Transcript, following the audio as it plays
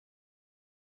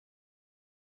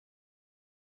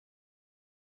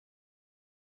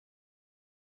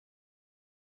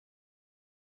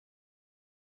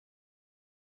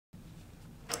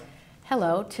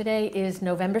Hello, today is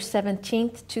November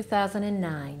 17th,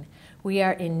 2009. We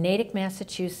are in Natick,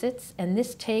 Massachusetts, and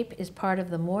this tape is part of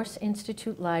the Morse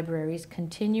Institute Library's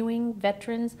Continuing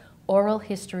Veterans Oral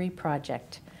History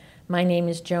Project. My name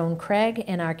is Joan Craig,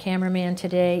 and our cameraman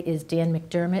today is Dan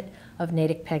McDermott of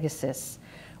Natick, Pegasus.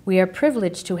 We are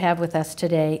privileged to have with us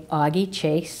today Augie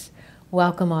Chase.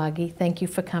 Welcome, Augie. Thank you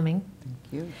for coming. Thank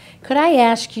you. Could I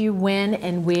ask you when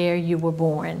and where you were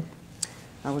born?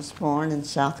 I was born in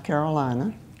South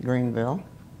Carolina, Greenville.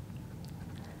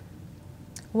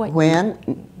 What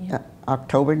When? Yeah.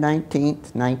 October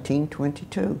 19th,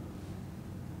 1922.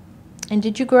 And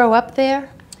did you grow up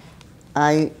there?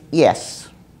 Yes.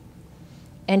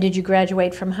 And did you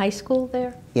graduate from high school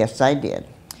there? Yes, I did.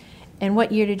 And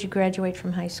what year did you graduate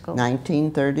from high school?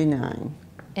 1939.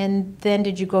 And then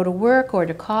did you go to work or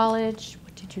to college?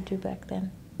 What did you do back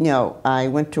then? No, I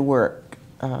went to work.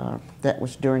 That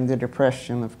was during the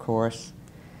Depression, of course,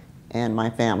 and my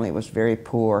family was very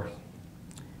poor.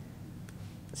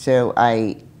 So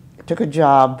I took a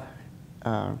job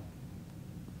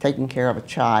taking care of a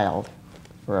child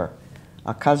for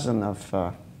a cousin of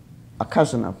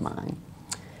mine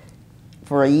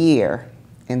for a year,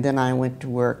 and then I went to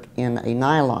work in a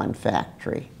nylon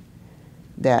factory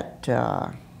that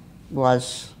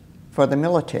was for the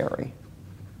military.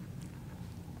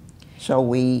 So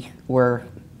we were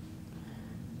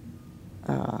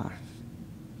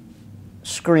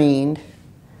screened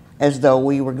as though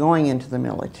we were going into the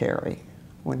military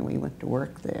when we went to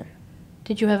work there.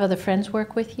 Did you have other friends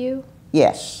work with you?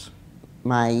 Yes,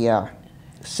 my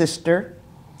sister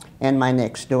and my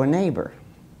next door neighbor,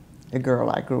 the girl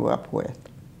I grew up with.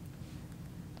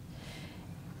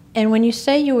 And when you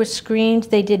say you were screened,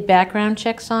 they did background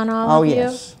checks on all of you? Oh,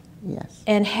 yes, yes.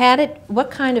 And what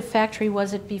kind of factory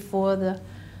was it before the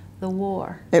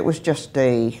war? It was just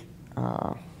a...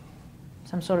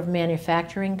 Some sort of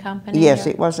manufacturing company? Yes, or?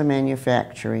 it was a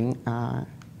manufacturing. I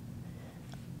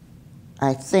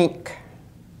think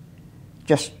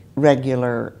just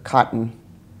regular cotton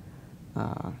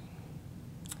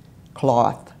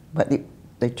cloth, but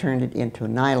they turned it into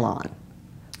nylon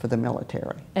for the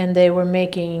military. And they were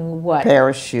making what?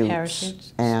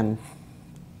 Parachutes and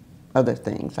other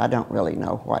things. I don't really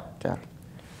know what.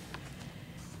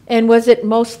 And was it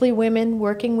mostly women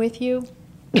working with you?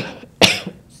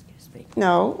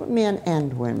 No, men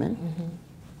and women.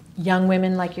 Mm-hmm. Young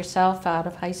women like yourself out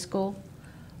of high school,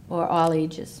 or all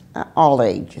ages? All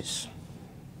ages,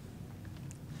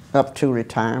 up to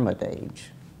retirement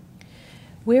age.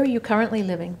 Where are you currently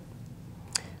living?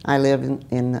 I live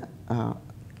in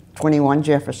 21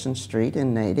 Jefferson Street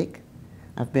in Natick.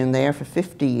 I've been there for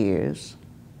 50 years.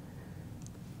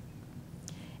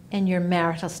 And your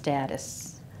marital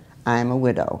status? I'm a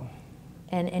widow.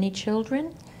 And any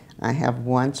children? I have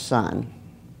one son.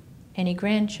 Any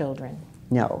grandchildren?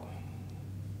 No,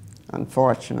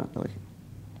 unfortunately.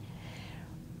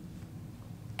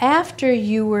 After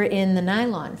you were in the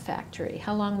nylon factory,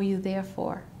 how long were you there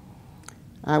for?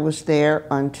 I was there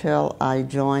until I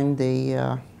joined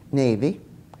the Navy.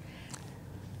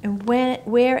 And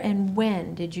where and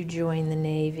when did you join the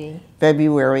Navy?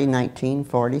 February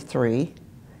 1943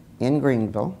 in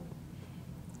Greenville.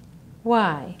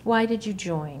 Why? Why did you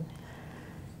join?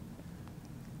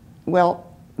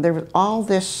 Well, there was all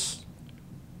this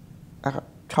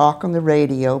talk on the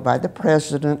radio by the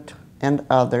president and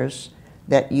others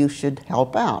that you should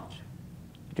help out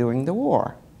during the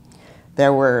war.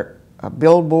 There were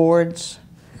billboards,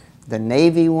 the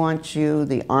Navy wants you,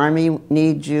 the Army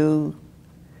needs you,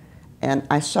 and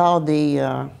I saw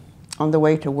on the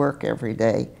way to work every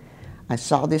day, I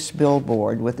saw this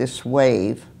billboard with this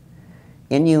wave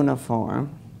in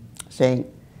uniform saying,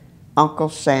 Uncle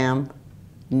Sam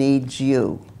needs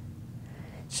you.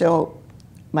 So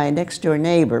my next door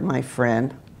neighbor, my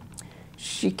friend,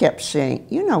 she kept saying,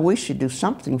 you know, we should do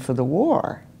something for the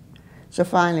war. So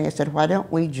finally I said, why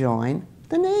don't we join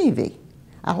the Navy?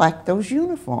 I like those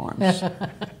uniforms.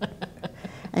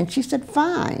 And she said,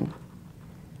 fine.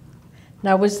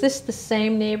 Now, was this the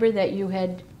same neighbor that you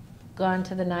had gone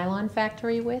to the nylon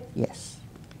factory with? Yes.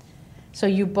 So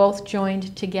you both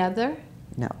joined together?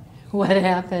 No. What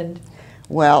happened?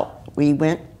 Well, we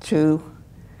went to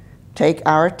take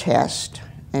our test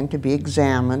and to be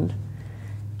examined.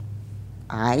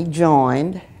 I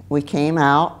joined. We came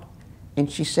out, and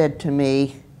she said to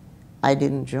me, I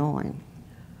didn't join.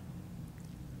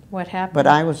 What happened? But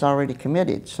I was already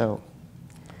committed, so.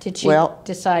 Did she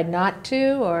decide not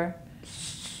to, or?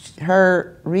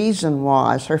 Her reason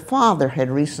was her father had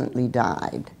recently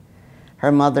died.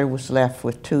 Her mother was left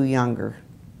with two younger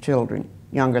children,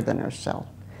 younger than herself.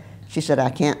 She said, I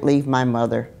can't leave my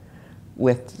mother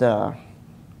with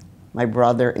my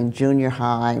brother in junior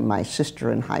high, my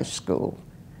sister in high school.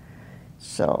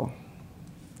 So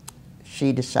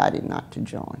she decided not to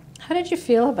join. How did you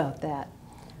feel about that?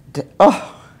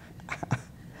 Oh,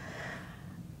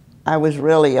 I was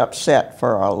really upset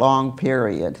for a long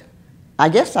period. I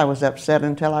guess I was upset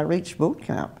until I reached boot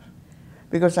camp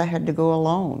because I had to go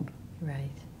alone. Right.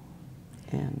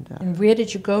 And where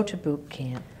did you go to boot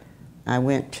camp? I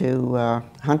went to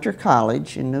Hunter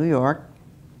College in New York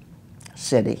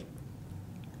City,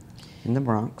 in the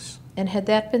Bronx. And had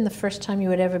that been the first time you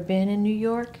had ever been in New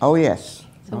York? Oh, yes.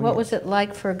 So what was it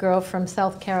like for a girl from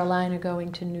South Carolina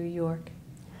going to New York?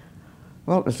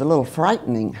 Well, it was a little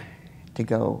frightening to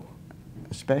go,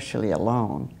 especially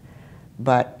alone.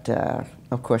 But,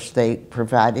 of course, they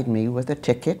provided me with a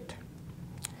ticket.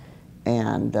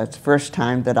 And that's the first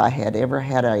time that I had ever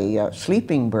had a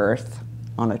sleeping berth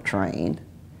on a train.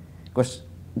 Of course,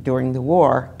 during the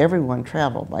war, everyone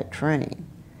traveled by train.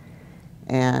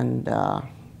 And I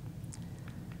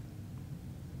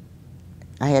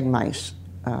had my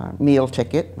meal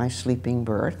ticket, my sleeping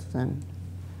berth, and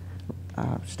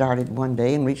started one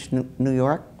day and reached New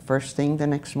York first thing the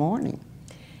next morning.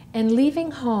 And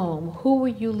leaving home, who were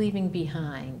you leaving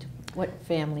behind? What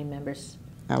family members?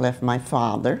 I left my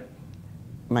father,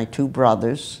 my two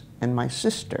brothers, and my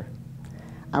sister.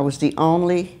 I was the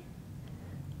only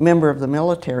member of the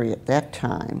military at that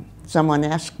time. Someone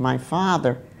asked my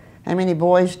father, "How many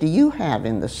boys do you have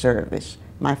in the service?"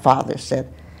 My father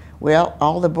said, "Well,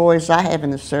 all the boys I have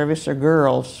in the service are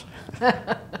girls."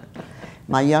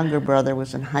 My younger brother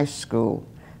was in high school.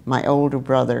 My older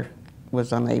brother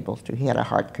was unable to. He had a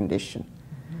heart condition.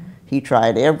 He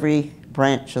tried every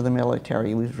branch of the military.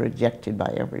 He was rejected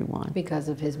by everyone. Because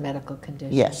of his medical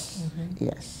condition? Yes,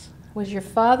 yes. Was your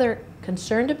father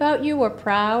concerned about you or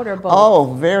proud or both?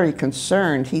 Oh, very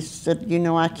concerned. He said, "You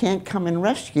know, I can't come and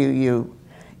rescue you.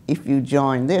 If you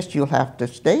join this, you'll have to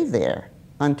stay there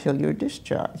until you're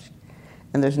discharged.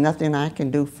 And there's nothing I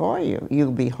can do for you.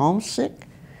 You'll be homesick."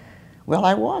 Well,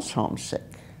 I was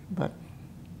homesick, but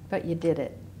you did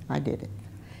it. I did it.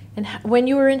 And when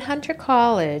you were in Hunter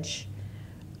College,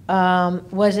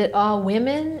 was it all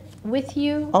women with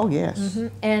you? Oh, yes.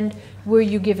 And were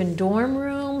you given dorm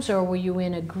rooms or were you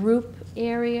in a group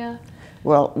area?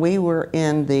 Well, we were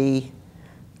in the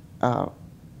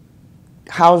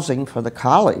housing for the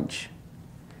college.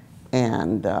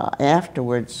 And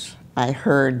afterwards, I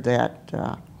heard that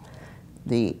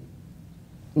the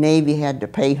Navy had to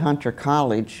pay Hunter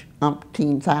College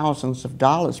umpteen thousands of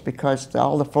dollars because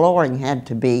all the flooring had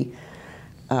to be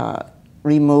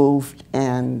removed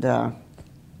and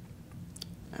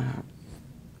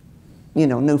you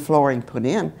know, new flooring put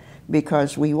in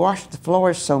because we washed the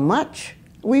floors so much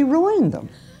we ruined them.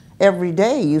 Every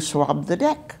day you swabbed the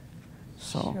deck.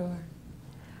 So Sure.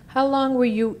 How long were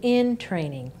you in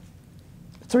training?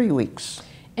 3 weeks.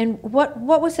 And what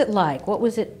was it like? What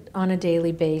was it on a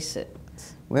daily basis?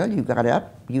 Well, you got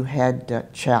up, you had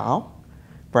chow,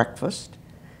 breakfast,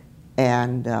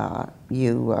 and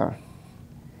you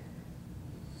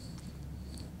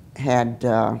had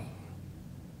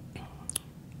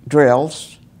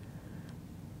drills,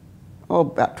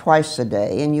 about twice a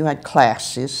day, and you had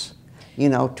classes, you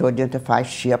know, to identify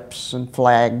ships and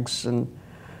flags and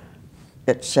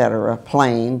et cetera,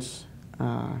 planes,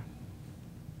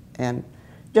 and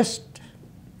just,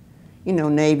 you know,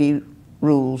 Navy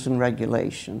rules and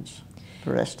regulations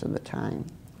the rest of the time.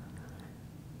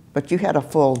 But you had a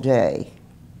full day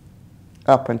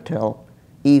up until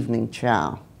evening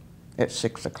chow at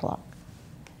 6 o'clock.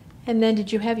 And then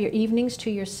did you have your evenings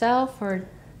to yourself or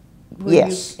were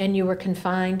Yes. you were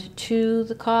confined to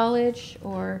the college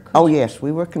or? Oh yes,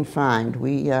 we were confined.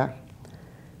 We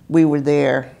were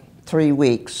there 3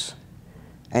 weeks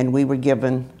and we were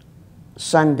given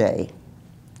Sunday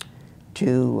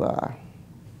to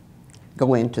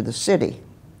go into the city.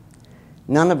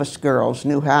 None of us girls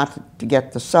knew how to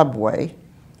get the subway.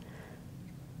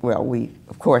 Well, we,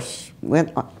 of course,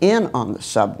 went in on the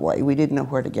subway. We didn't know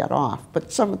where to get off,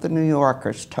 but some of the New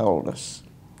Yorkers told us.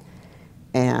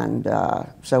 And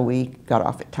so we got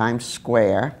off at Times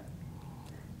Square,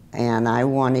 and I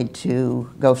wanted to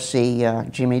go see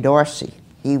Jimmy Dorsey.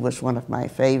 He was one of my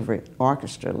favorite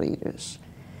orchestra leaders.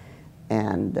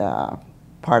 And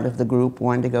part of the group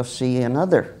wanted to go see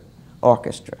another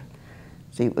orchestra.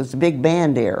 See, it was the big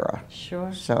band era.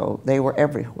 Sure. So they were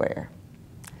everywhere.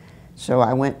 So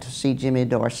I went to see Jimmy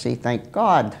Dorsey, thank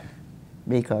God,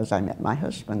 because I met my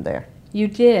husband there. You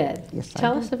did? Yes, I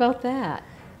Tell did. us about that.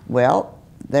 Well,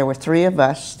 there were 3 of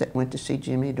us that went to see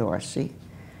Jimmy Dorsey,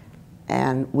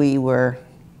 and we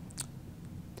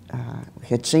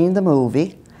had seen the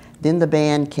movie, Then the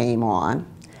band came on,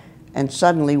 and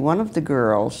suddenly one of the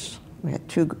girls, we had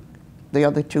the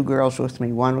other two girls with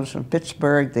me, one was from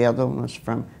Pittsburgh, the other one was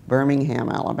from Birmingham,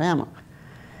 Alabama.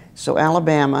 So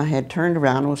Alabama had turned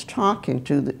around and was talking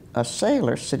to a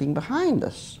sailor sitting behind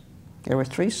us. There were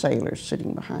 3 sailors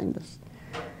sitting behind us.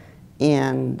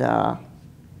 And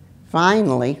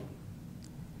finally,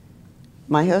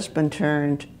 my husband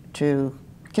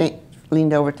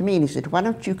leaned over to me and he said, "Why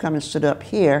don't you come and sit up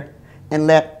here and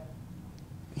let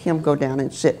him go down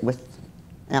and sit with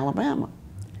Alabama?"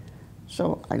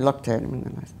 So I looked at him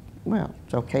and I said, "Well,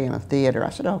 it's okay in a theater." I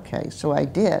said, "Okay." So I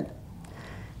did.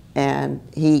 And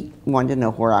he wanted to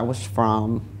know where I was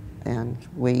from, and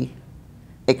we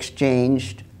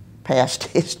exchanged past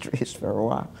histories for a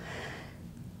while.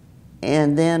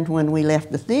 And then when we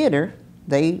left the theater,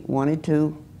 they wanted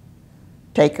to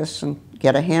take us and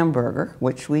get a hamburger,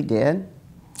 which we did.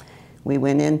 We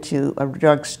went into a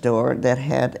drugstore that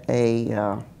had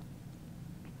a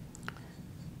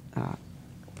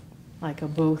like a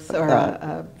booth or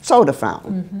a soda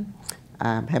fountain.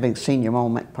 I'm having a senior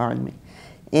moment, pardon me.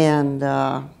 And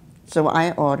so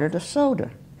I ordered a soda.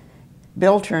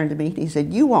 Bill turned to me and he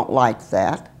said, "You won't like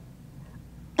that."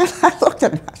 And I looked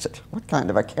at him, I said, "What kind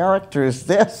of a character is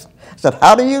this?" I said,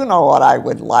 "How do you know what I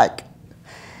would like?"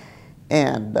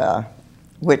 And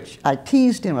which I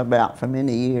teased him about for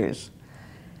many years.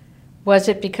 Was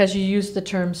it because you used the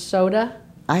term soda?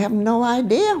 I have no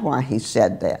idea why he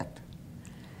said that.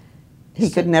 He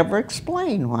could never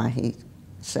explain why he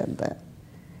said that.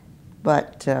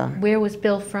 But where was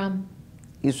Bill from?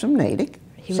 he's from Natick,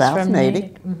 He was South from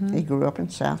Natick. Natick. He grew up in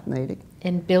South Natick.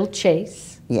 And Bill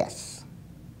Chase. Yes.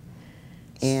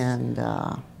 And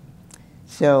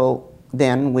so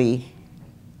then we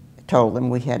told them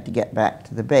we had to get back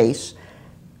to the base,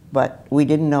 but we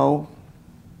didn't know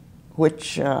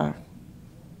which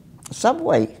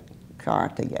subway car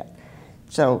to get.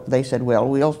 So they said, "Well,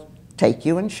 we'll take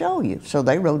you and show you." So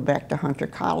they rode back to Hunter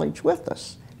College with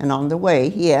us. And on the way,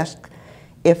 he asked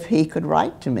if he could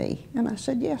write to me. And I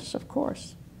said, "Yes, of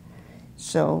course."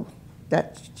 So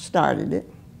that started it.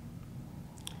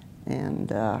 And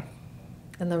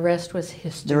the rest was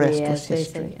history, the rest as was they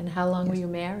history. say. And how long were Yes. you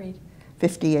married?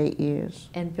 58 years.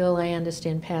 And Bill, I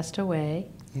understand, passed away.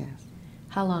 Yes.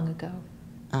 How long ago?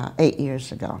 8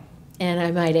 years ago. And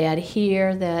I might add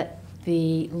here that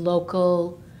the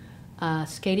local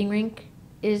skating rink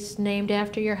is named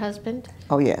after your husband.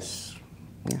 Oh, yes.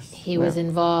 Yes. He was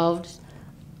involved.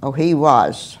 Oh, he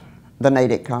was the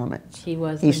Natick Comets. He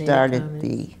was. He the Natick started Comets.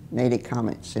 the Natick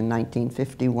Comets in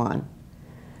 1951.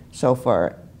 So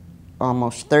for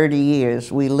almost 30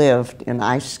 years, we lived in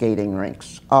ice skating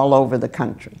rinks all over the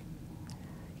country.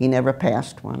 He never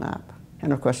passed one up.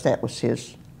 And of course, that was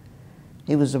his.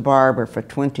 He was a barber for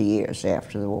 20 years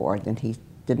after the war, and he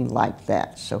didn't like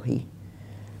that, so he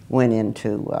went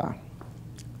into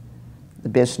the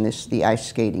business, the ice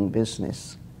skating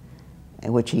business,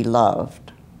 which he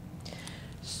loved.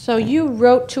 So you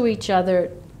wrote to each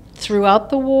other throughout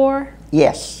the war?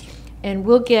 Yes. And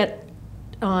we'll get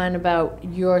on about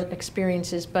your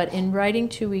experiences, but in writing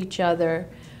to each other,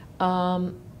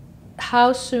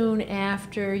 how soon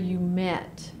after you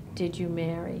met did you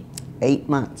marry? 8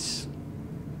 months.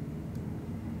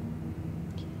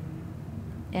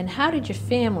 And how did your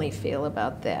family feel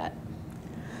about that?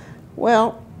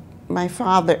 Well, my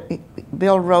father,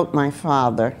 Bill wrote my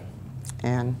father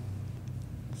and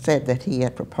said that he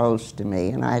had proposed to me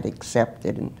and I had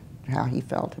accepted and how he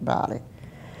felt about it.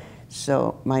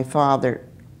 So my father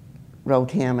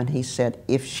wrote him and he said,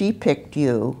 "If she picked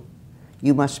you,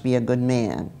 you must be a good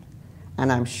man, and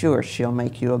I'm sure she'll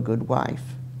make you a good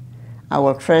wife." I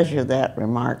will treasure that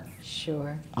remark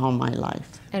Sure. all my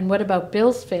life. And what about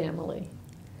Bill's family?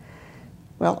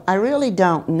 Well, I really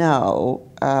don't know.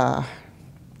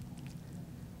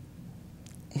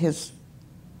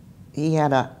 He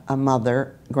had a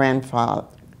mother, a grandfather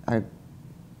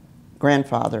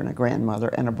and a grandmother,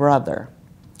 and a brother.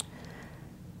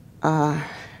 I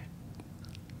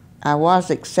was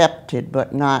accepted,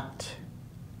 but not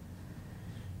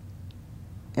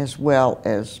as well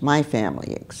as my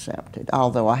family accepted,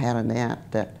 although I had an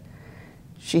aunt that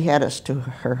she had us to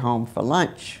her home for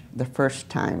lunch the first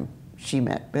time she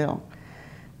met Bill.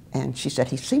 And she said,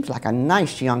 "He seems like a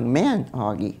nice young man,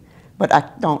 Augie, but I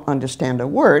don't understand a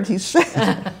word he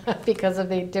said." Because of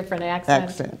the different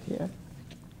accents. Accent, yeah.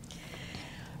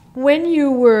 When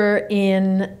you were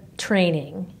in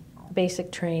training,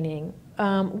 basic training,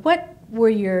 what were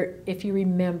your, if you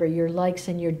remember, your likes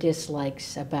and your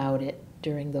dislikes about it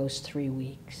during those 3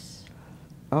 weeks?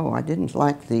 Oh, I didn't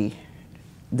like the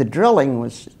the drilling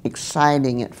was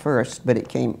exciting at first, but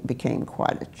it became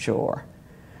quite a chore.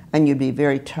 And you'd be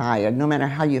very tired. No matter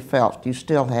how you felt, you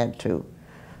still had to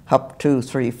up 2,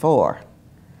 3, 4.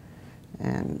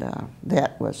 And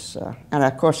that was, and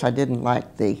of course I didn't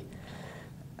like the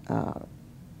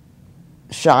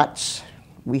shots.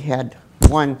 We had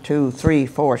 1, 2, 3,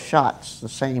 4 shots the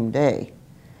same day.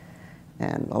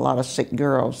 And a lot of sick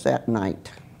girls that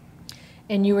night.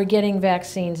 And you were getting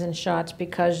vaccines and shots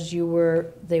because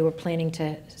they were planning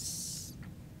to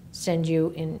send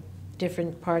you in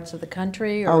different parts of the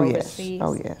country or overseas?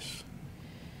 Oh, yes.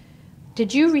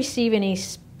 Did you receive any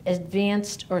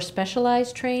advanced or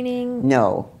specialized training?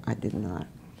 No, I did not.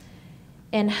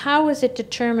 And how was it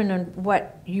determined on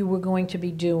what you were going to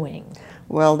be doing?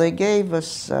 Well, they gave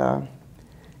us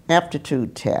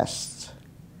aptitude tests,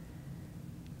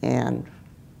 and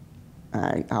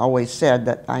I always said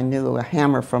that I knew a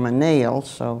hammer from a nail,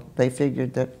 so they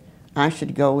figured that I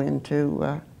should go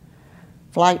into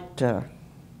flight,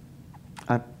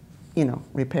 you know,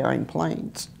 repairing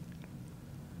planes.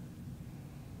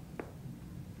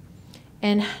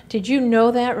 And did you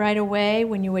know that right away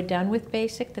when you were done with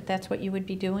basic, that that's what you would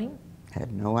be doing? I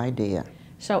had no idea.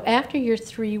 So after your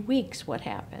 3 weeks, what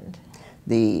happened?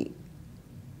 The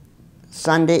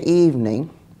Sunday evening,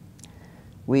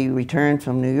 we returned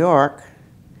from New York.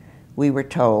 We were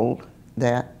told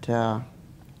that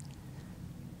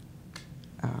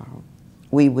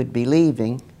we would be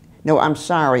leaving. No, I'm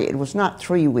sorry, it was not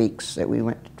 3 weeks that we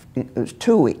went, it was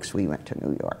 2 weeks we went to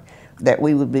New York, that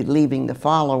we would be leaving the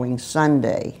following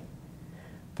Sunday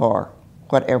for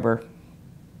whatever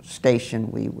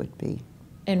station we would be.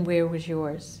 And where was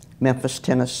yours? Memphis,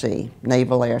 Tennessee,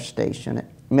 Naval Air Station at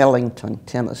Millington,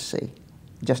 Tennessee,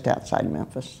 just outside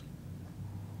Memphis.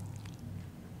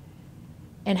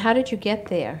 And how did you get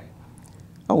there?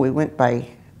 Oh, we went by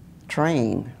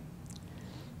train,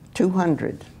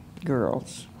 200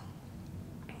 girls.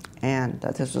 And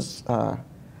this was a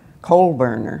coal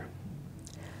burner.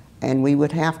 And we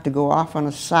would have to go off on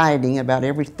a siding about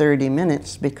every 30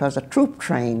 minutes because a troop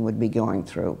train would be going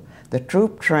through. The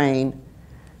troop train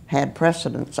had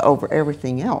precedence over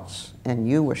everything else, and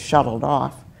you were shuttled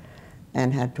off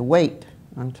and had to wait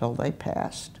until they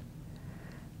passed.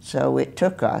 So it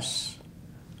took us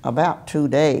about 2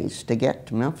 days to get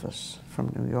to Memphis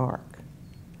from New York.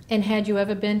 And had you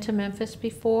ever been to Memphis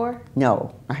before?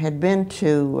 No, I had been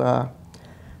to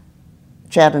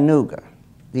Chattanooga,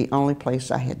 the only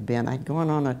place I had been. I'd gone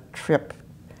on a trip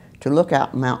to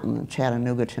Lookout Mountain in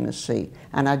Chattanooga, Tennessee,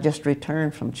 and I just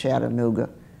returned from Chattanooga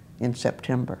in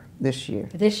September this year.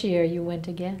 This year you went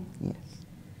again? Yes.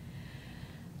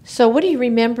 So what do you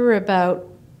remember about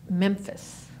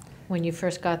Memphis when you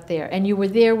first got there? And you were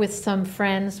there with some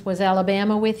friends. Was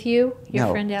Alabama with you? Your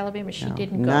No. friend Alabama? She No,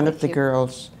 didn't go none with of the you.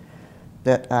 girls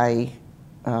that I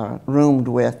roomed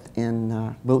with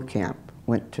in boot camp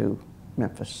went to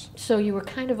Memphis. So you were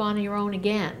kind of on your own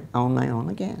again. On my own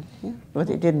again, yeah. But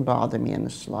it didn't bother me in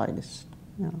the slightest,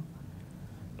 no.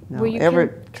 No, Were you every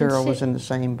girl was consi- in the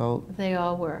same boat. They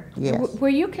all were. Yes. Were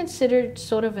you considered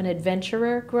sort of an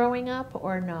adventurer growing up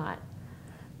or not?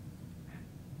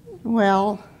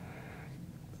 Well,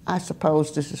 I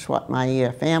suppose this is what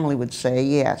my family would say,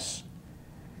 yes.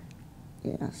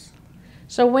 Yes.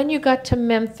 So when you got to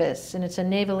Memphis, and it's a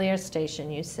Naval Air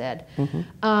Station, you said,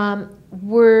 Mm-hmm.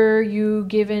 Were you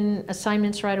given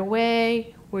assignments right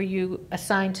away? Were you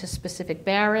assigned to specific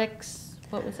barracks?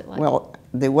 What was it like? Well,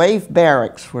 the wave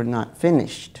barracks were not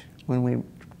finished when we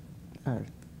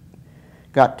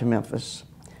got to Memphis,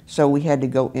 so we had to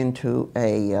go into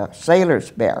a sailor's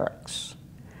barracks.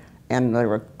 And there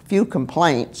were few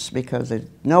complaints because there's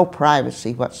no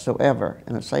privacy whatsoever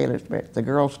in a sailor's barracks. The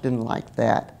girls didn't like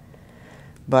that.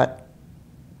 But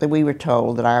we were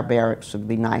told that our barracks would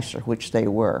be nicer, which they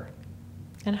were.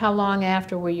 And how long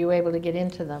after were you able to get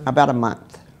into them? About a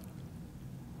month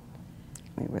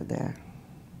we were there.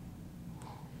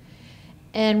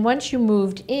 And once you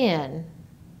moved in,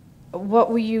 what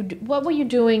were you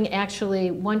doing actually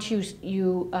once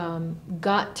you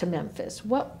got to Memphis?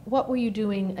 What were you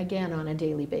doing again on a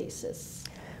daily basis?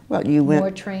 Well, you went.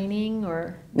 More training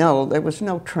or? No, there was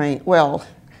no train. Well,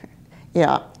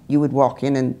 yeah, you would walk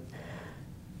in and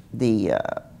the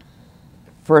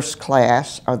first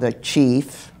class or the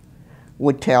chief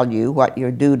would tell you what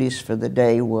your duties for the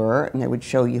day were, and they would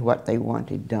show you what they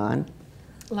wanted done.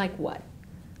 Like what?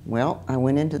 Well, I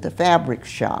went into the fabric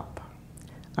shop.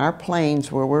 Our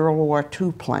planes were World War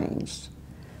II planes.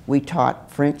 We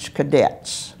taught French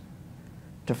cadets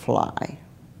to fly,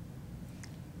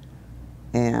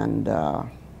 and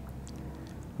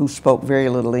who spoke very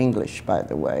little English, by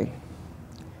the way.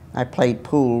 I played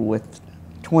pool with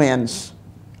twins,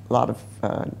 a lot of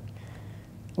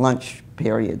lunch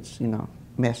periods, you know,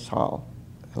 mess hall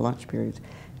lunch periods.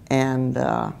 And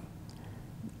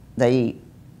they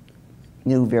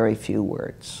knew very few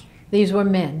words. These were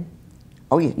men?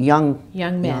 Oh, yeah, Young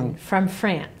men from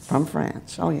France? From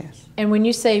France, oh yes. And when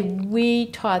you say we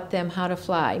taught them how to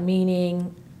fly,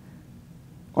 meaning?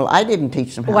 Well, I didn't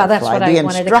teach them how to fly. Well, that's what I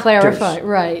wanted to clarify,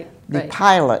 right. The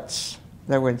pilots,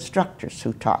 there were instructors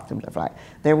who taught them to fly.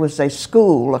 There was a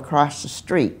school across the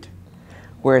street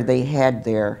where they had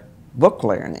their book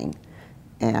learning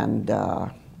and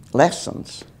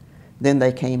lessons. Then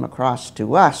they came across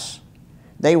to us.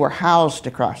 They were housed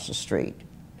across the street.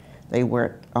 They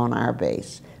weren't on our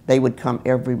base. They would come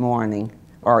every morning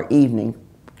or evening,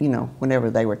 you know, whenever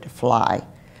they were to fly.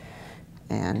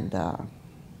 And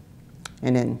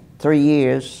in 3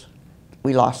 years,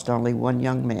 we lost only one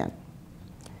young man.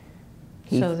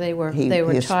 So they were taught well.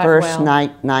 His first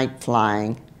night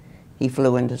flying, he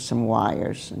flew into some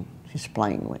wires and his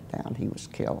plane went down. He was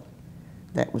killed.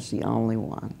 That was the only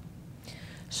one.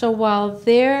 So while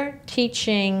they're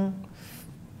teaching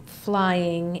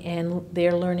flying and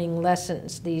they're learning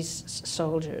lessons, these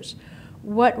soldiers,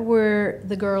 what were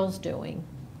the girls doing?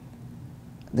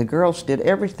 The girls did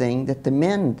everything that the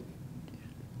men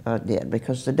did,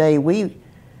 because the day we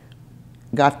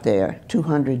got there,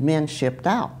 200 men shipped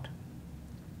out.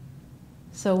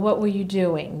 So what were you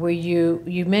doing? Were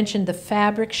you mentioned the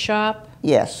fabric shop?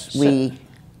 Yes,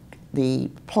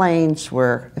 the planes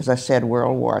were, as I said,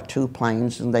 World War II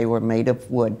planes, and they were made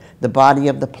of wood. The body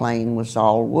of the plane was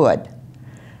all wood.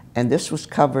 And this was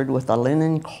covered with a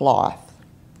linen cloth.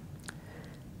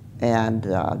 And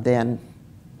then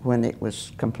when it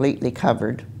was completely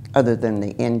covered, other than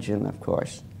the engine, of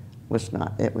course, was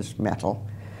not, it was metal,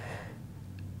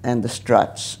 and the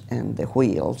struts and the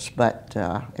wheels, but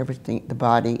everything, the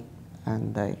body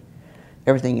and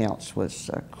everything else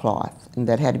was cloth, and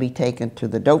that had to be taken to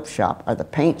the dope shop or the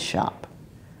paint shop,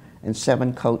 and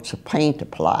 7 coats of paint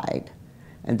applied,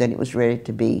 and then it was ready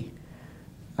to be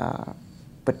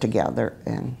put together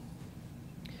and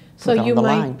so put on you the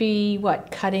might line. be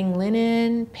what, cutting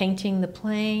linen, painting the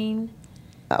plane?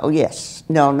 Oh yes,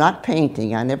 no, not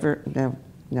painting. I never,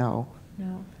 no,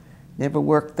 never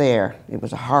worked there. It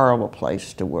was a horrible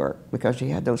place to work because you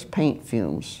had those paint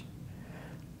fumes.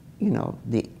 You know,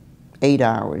 the 8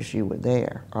 hours you were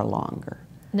there or longer.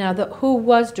 Now, who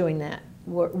was doing that?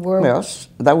 Well,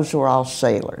 those were all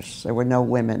sailors. There were no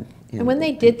women. And when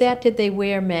they did that, did they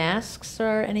wear masks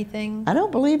or anything? I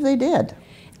don't believe they did.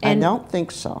 And I don't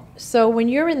think so. So when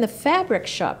you're in the fabric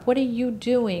shop, what are you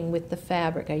doing with the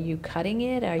fabric? Are you cutting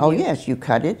it? Oh, yes, you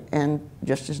cut it, and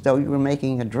just as though you were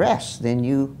making a dress, then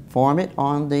you form it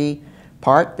on the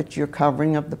part that you're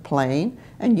covering of the plane,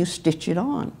 and you stitch it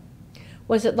on.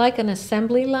 Was it like an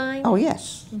assembly line? Oh,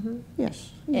 yes.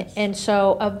 Yes. Yes. And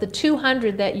so of the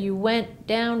 200 that you went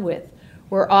down with,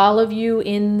 were all of you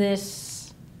in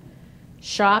this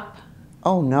shop?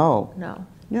 Oh, no. No.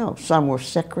 No, some were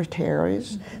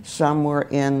secretaries, some were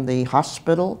in the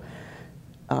hospital,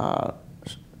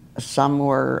 some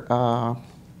were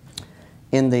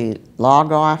in the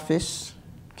log office,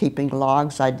 keeping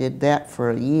logs. I did that for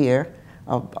a year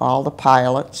of all the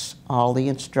pilots, all the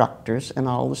instructors, and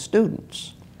all the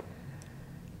students.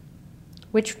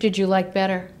 Which did you like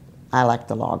better? I liked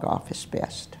the log office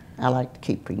best. I liked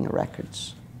keeping the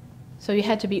records. So you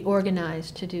had to be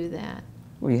organized to do that.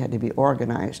 We had to be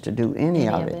organized to do any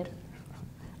of it.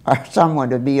 Or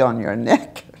someone would be on your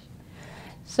neck.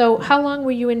 So how long were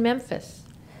you in Memphis?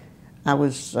 I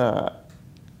was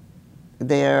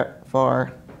there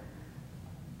for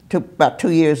about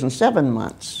 2 years and 7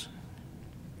 months,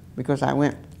 because I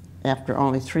went after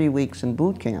only 3 weeks in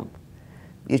boot camp.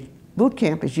 Boot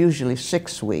camp is usually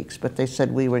 6 weeks, but they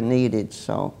said we were needed,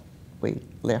 so we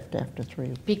left after 3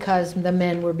 weeks. Because the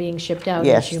men were being shipped out,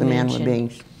 yes, as you the men mentioned. were being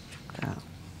shipped out.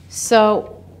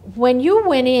 So when you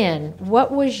went in, what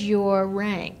was your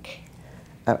rank?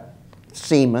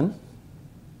 Seaman.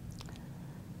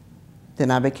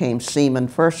 Then I became Seaman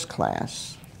First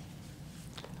Class.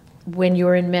 When you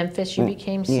were in Memphis, you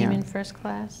became Seaman First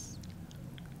Class?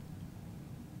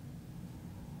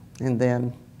 And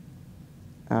then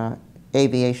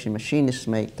Aviation Machinist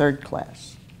made 3rd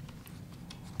Class.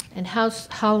 And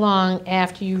how long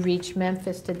after you reached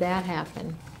Memphis did that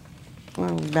happen?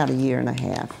 Well, about a year and a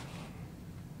half.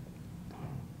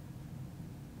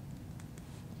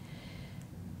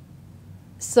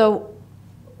 So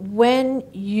when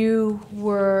you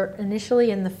were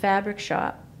initially in the fabric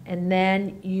shop, and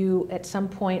then you at some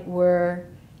point were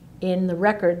in the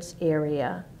records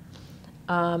area,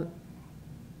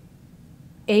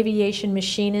 Aviation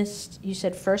Machinist, you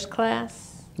said 1st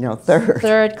class? No, third.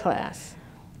 Third class.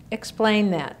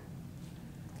 Explain that.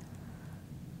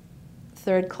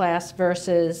 Third class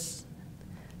versus...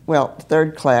 Well,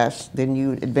 third class, then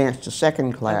you advance to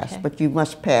second class, Okay. but you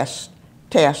must pass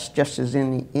tests just as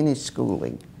in any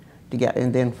schooling to get,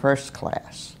 and then first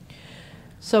class.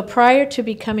 So prior to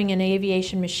becoming an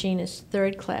aviation machinist,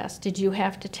 third class, did you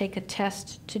have to take a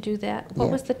test to do that? What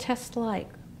Yeah. was the test like?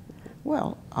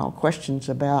 Well, all questions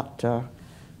about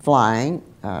flying,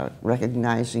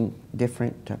 recognizing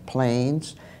different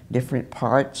planes, different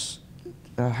parts,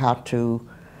 how to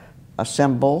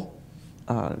assemble,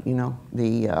 you know,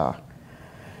 the,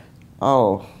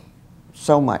 oh,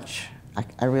 so much.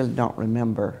 I really don't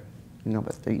remember, you know,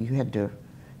 but you had to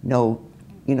know,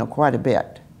 you know, quite a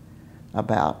bit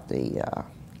about the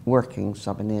workings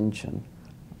of an engine.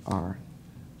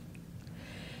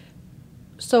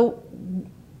 So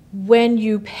when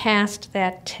you passed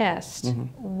that test, Mm-hmm.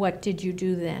 what did you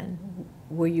do then?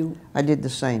 Were you... I did the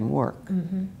same work.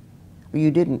 Mm-hmm.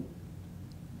 You didn't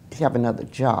have another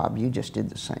job, you just did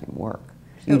the same work.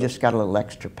 You So- just got a little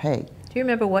extra pay. Do you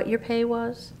remember what your pay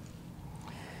was?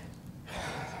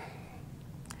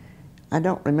 I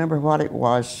don't remember what it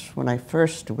was when I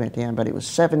first went in, but it was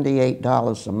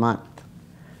 $78 a month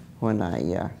when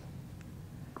I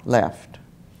left.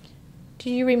 Do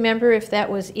you remember if that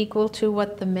was equal to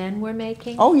what the men were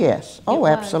making? Oh, yes. Oh, was.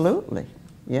 absolutely.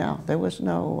 Yeah, there was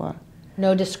no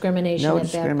discrimination no at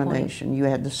that point? discrimination. You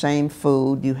had the same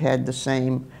food, you had the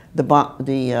same,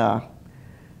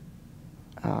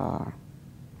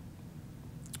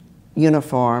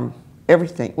 uniform,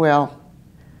 everything. Well,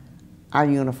 our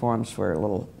uniforms were a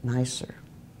little nicer.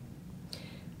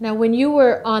 Now, when you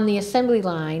were on the assembly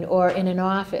line or in an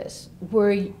office,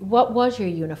 what was your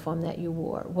uniform that you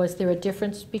wore? Was there a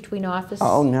difference between office?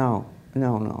 Oh, no,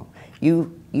 no, no.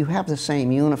 You have the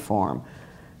same uniform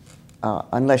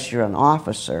unless you're an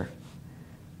officer,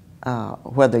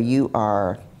 whether you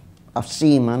are a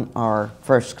seaman or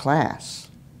first class.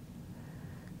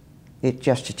 It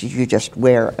just, you just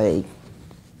wear a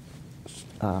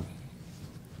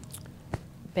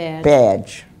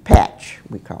badge, patch,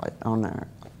 we call it, on our,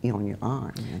 on your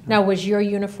arm. You know. Now, was your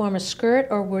uniform a skirt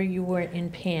or were you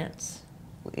in pants?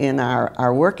 In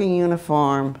our working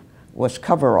uniform was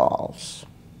coveralls.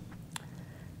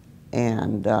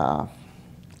 And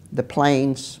the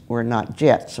planes were not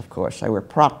jets, of course. They were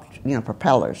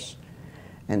propellers.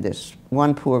 And this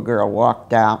one poor girl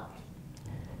walked out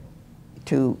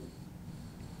to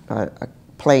a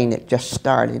plane that just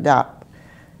started up,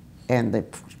 and the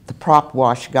prop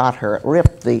wash got her. It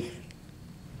ripped the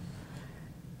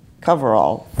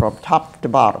coverall from top to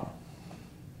bottom.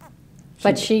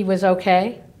 But she was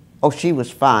okay? Oh, she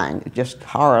was fine, just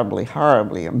horribly,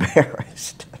 horribly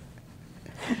embarrassed.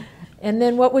 And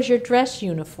then what was your dress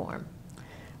uniform?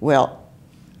 Well,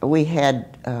 we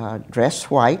had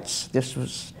dress whites. This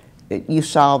was, you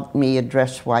saw me in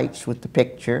dress whites with the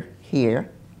picture here.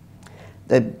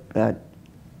 The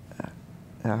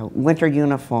winter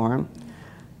uniform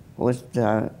was,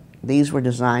 these were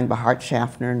designed by Hart,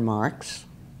 Schaffner and Marks.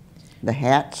 The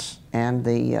hats and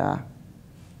the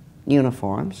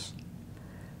uniforms.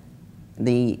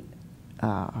 The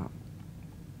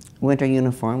winter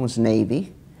uniform was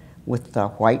navy with a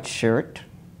white shirt,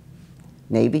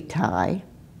 navy tie,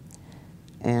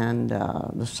 and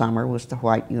the summer was the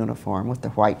white uniform with the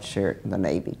white shirt and the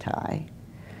navy tie.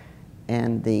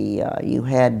 And the you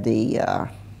had the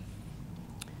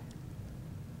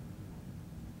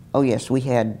oh yes, we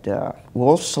had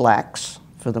wool slacks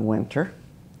for the winter.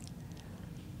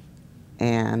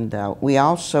 And we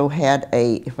also had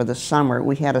for the summer,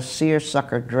 we had a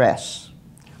seersucker dress.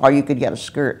 Or you could get a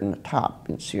skirt and a top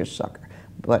in seersucker,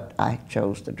 but I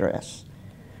chose the dress.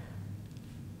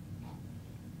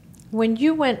 When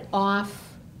you went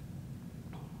off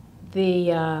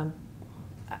the,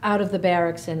 out of the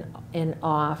barracks and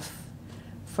off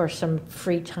for some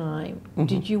free time,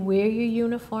 did you wear your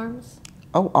uniforms?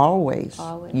 Oh, always.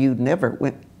 Always. You never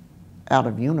went out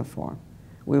of uniform.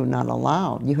 We were not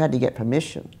allowed. You had to get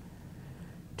permission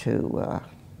to,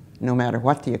 no matter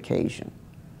what the occasion.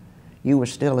 You were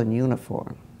still in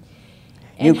uniform.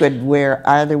 And you could wear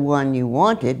either one you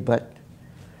wanted, but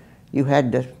you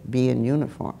had to be in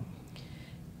uniform.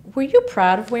 Were you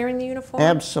proud of wearing the uniform?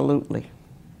 Absolutely.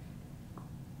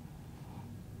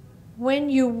 When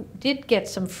you did get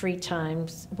some free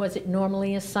times, was it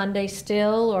normally a Sunday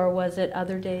still, or was it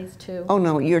other days too? Oh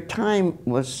no, your time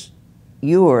was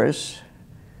yours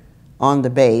on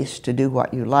the base to do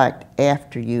what you liked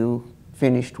after you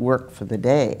finished work for the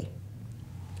day.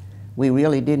 We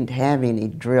really didn't have any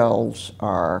drills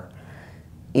or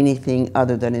anything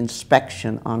other than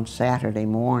inspection on Saturday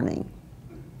morning.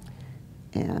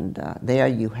 And there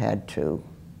you had to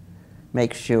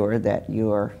make sure that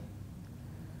your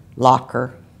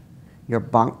locker, your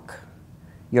bunk,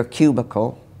 your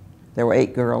cubicle, there were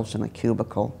 8 girls in a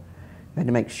cubicle, you had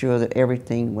to make sure that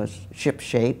everything was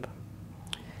ship-shape,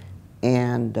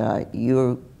 and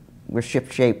you were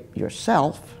ship-shape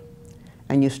yourself,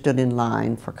 and you stood in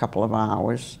line for a couple of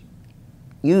hours,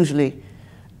 usually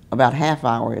about half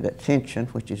hour at attention,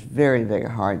 which is very, very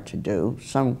hard to do.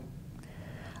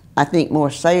 I think more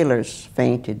sailors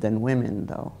fainted than women,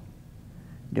 though,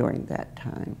 during that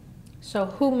time. So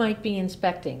who might be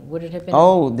inspecting? Would it have been?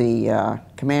 Oh, the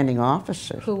commanding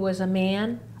officer. Who was a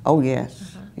man? Oh,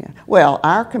 yes. Yeah. Well,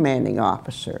 our commanding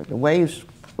officer, the Waves,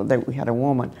 we had a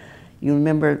woman. You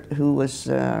remember who was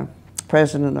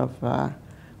president of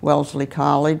Wellesley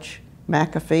College,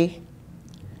 McAfee?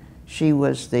 She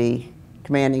was the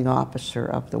commanding officer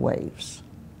of the Waves.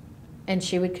 And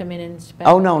she would come in and inspect?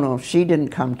 Oh, no, she didn't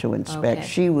come to inspect. Okay.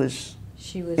 She was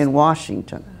in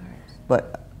Washington. Right.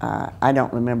 But I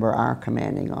don't remember our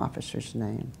commanding officer's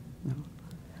name. No.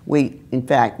 In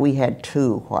fact, we had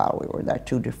 2 while we were there,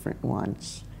 2 different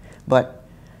ones. But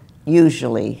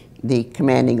usually the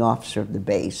commanding officer of the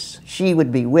base, she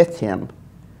would be with him,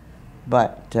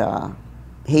 but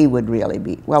he would really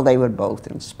be, well, they would both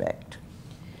inspect.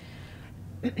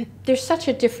 There's such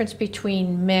a difference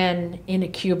between men in a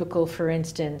cubicle, for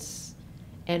instance,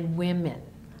 and women.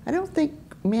 I don't think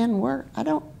men were. I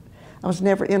was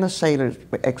never in a sailor's,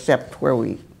 except where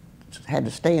we had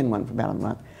to stay in one for about a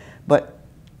month. But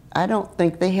I don't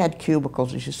think they had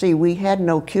cubicles. As you see, we had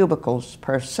no cubicles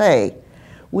per se.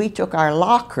 We took our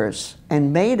lockers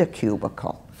and made a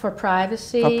cubicle. For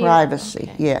privacy? For privacy,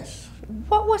 okay. Yes.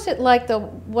 What was it like,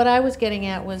 though? What I was getting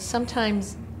at was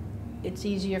sometimes it's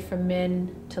easier for men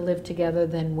to live together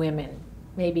than women,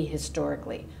 maybe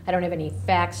historically. I don't have any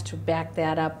facts to back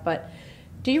that up, but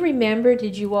do you remember,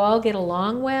 did you all get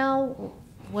along well?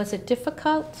 Was it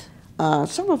difficult? For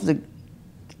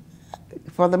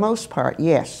the most part,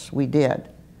 yes, we did.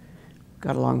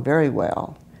 Got along very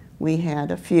well. We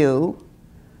had a few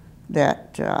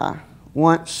that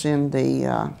once in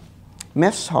the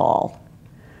mess hall,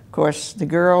 of course, the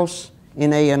girls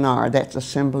in A&R, that's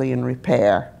assembly and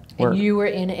repair. And you were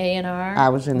in A&R? I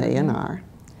was in A&R.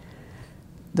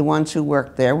 The ones who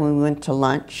worked there, when we went to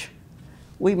lunch,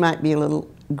 we might be a little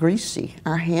greasy.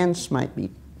 Our hands might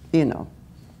be,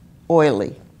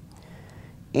 oily.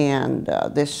 And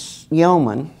this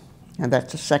yeoman, and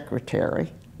that's a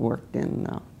secretary, worked in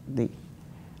the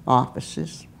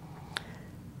offices.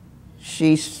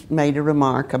 She made a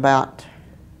remark about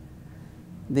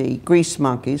the grease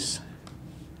monkeys,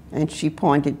 and she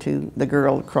pointed to the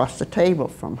girl across the table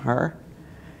from her.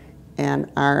 And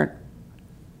our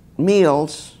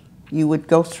meals, you would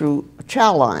go through a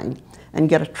chow line and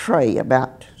get a tray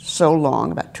about so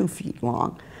long, about 2 feet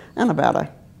long, and about a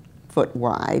foot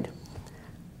wide,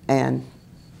 and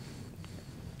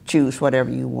choose whatever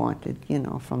you wanted,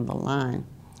 from the line.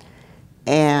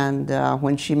 And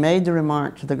when she made the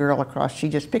remark to the girl across, she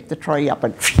just picked the tray up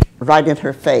and right in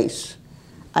her face.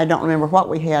 I don't remember what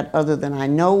we had other than I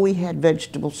know we had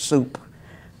vegetable soup.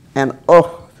 And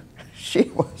oh, she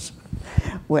was,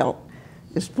 well,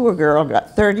 this poor girl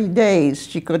got 30 days.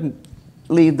 She couldn't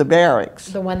leave the barracks.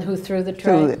 The one who threw the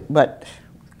tray? But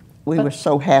we were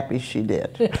so happy she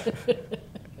did.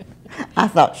 I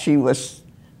thought she was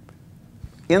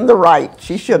in the right.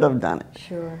 She should have done it.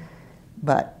 Sure.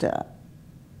 But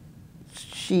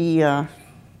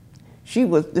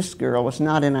this girl was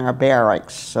not in our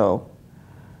barracks, so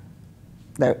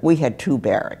we had 2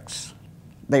 barracks.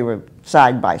 They were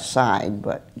side by side,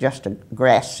 but just a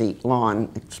grassy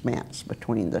lawn expanse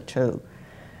between the 2.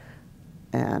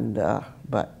 And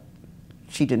but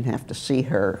she didn't have to see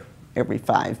her every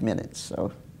 5 minutes,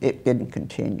 so it didn't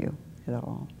continue at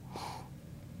all.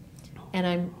 And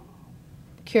I'm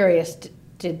curious,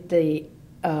 did the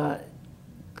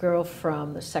girl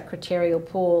from the secretarial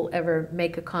pool ever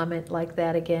make a comment like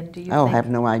that again, do you think? I have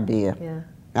no idea. Yeah.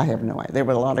 I have no idea. There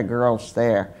were a lot of girls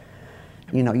there.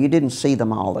 You didn't see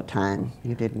them all the time.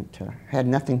 You didn't, had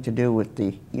nothing to do with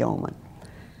the yeoman.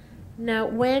 Now,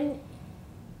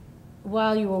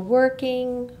 while you were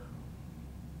working,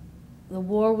 the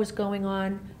war was going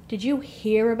on, did you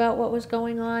hear about what was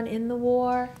going on in the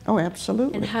war? Oh,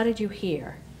 absolutely. And how did you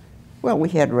hear? Well, we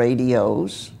had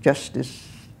radios, just as,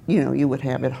 you would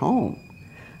have at home.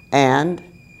 And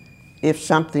if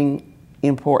something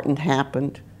important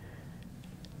happened,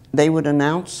 they would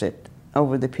announce it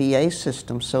over the PA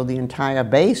system so the entire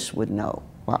base would know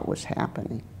what was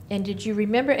happening. And did you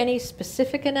remember any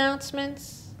specific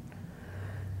announcements?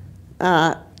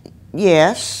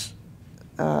 Yes.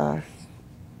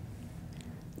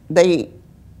 they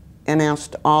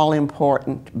announced all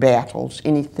important battles,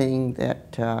 anything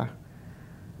that,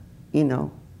 you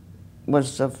know,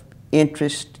 was of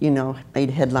interest, you know, made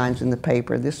headlines in the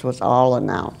paper. This was all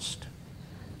announced.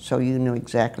 So you knew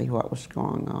exactly what was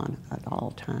going on at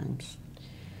all times.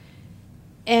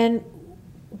 And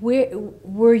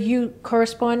were you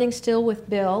corresponding still with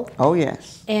Bill? Oh,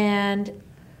 yes. And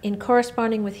in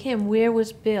corresponding with him, where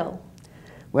was Bill?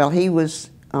 Well, he was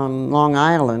on Long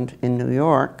Island in New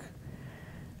York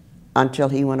until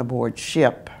he went aboard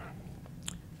ship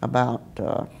about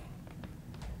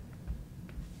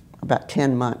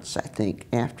 10 months, I think,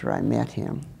 after I met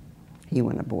him. He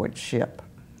went aboard ship.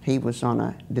 He was on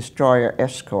a destroyer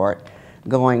escort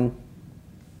going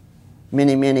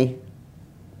many, many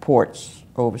ports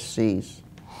overseas.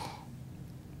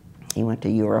 He went to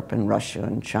Europe and Russia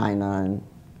and China.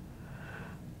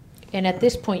 And at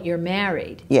this point, you're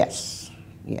married. Yes,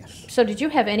 yes. So did you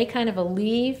have any kind of a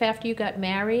leave after you got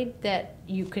married that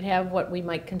you could have what we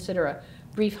might consider a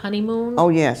brief honeymoon? Oh,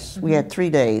 yes. We had 3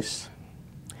 days.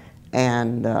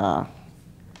 And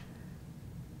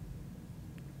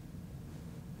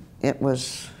it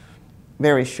was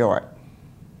very short.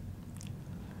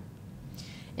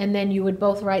 And then you would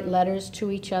both write letters to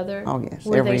each other? Oh, yes,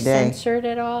 Were every they day. censored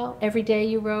at all? Every day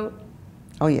you wrote?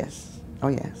 Oh, yes. Oh,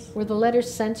 yes. Were the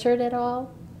letters censored at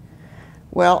all?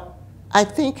 Well, I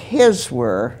think his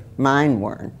were. Mine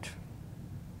weren't.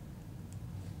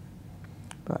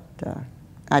 But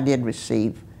I did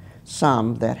receive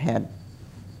some that had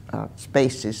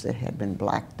spaces that had been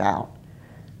blacked out.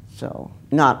 So,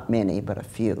 not many, but a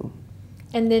few.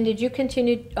 And then did you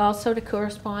continue also to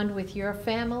correspond with your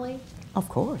family? Of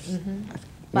course.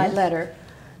 By Yes. letter?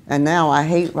 And now I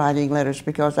hate writing letters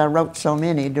because I wrote so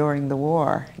many during the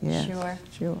war. Yes. Sure.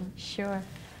 Sure. Sure.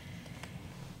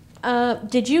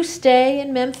 Did you stay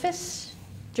in Memphis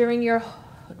during your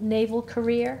naval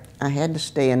career? I had to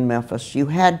stay in Memphis. You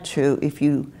had to, if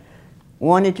you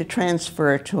wanted to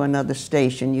transfer to another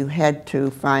station, you had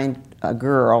to find a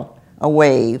girl, a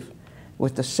wave,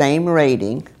 with the same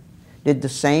rating, did the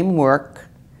same work,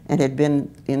 and had been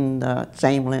in the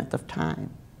same length of time.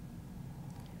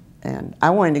 And I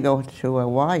wanted to go to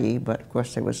Hawaii, but of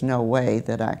course there was no way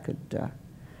that I could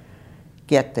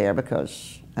get there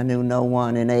because I knew no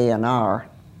one in A&R,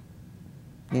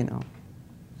 you know,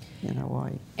 in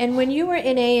Hawaii. And when you were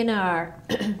in A&R,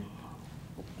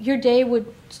 your day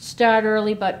would start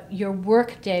early, but your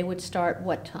work day would start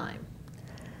what time?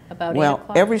 About 8 o'clock?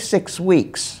 Well, every 6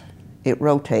 weeks it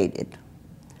rotated.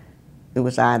 It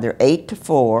was either 8 to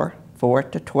 4, 4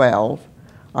 to 12,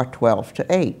 or 12 to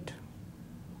 8.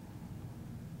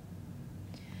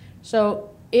 So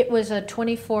it was a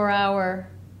 24-hour...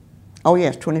 Oh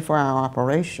yes, 24-hour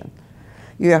operation.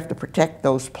 You have to protect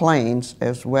those planes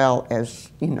as well as,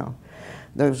 you know,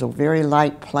 those are very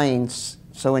light planes,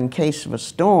 so in case of a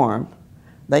storm,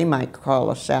 they might call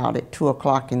us out at 2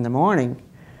 o'clock in the morning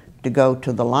to go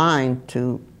to the line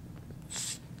to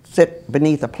sit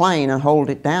beneath a plane and hold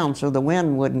it down so the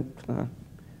wind wouldn't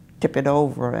tip it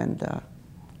over and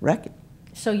wreck it.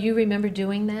 So you remember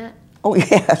doing that? Oh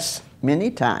yes,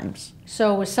 many times.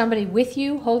 So was somebody with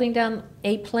you, holding down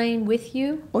a plane with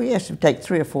you? Oh yes, it would take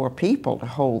 3 or 4 people to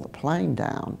hold the plane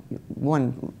down.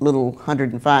 One little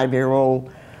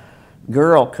 105-year-old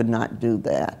girl could not do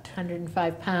that.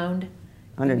 105-pound?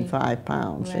 105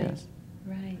 pounds, Right. yes.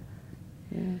 Right.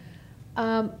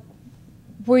 Yeah.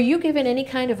 Were you given any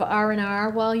kind of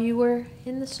R&R while you were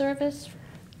in the service?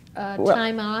 Well,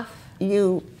 time off?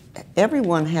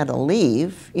 Everyone had a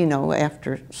leave, you know,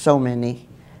 after so many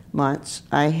months.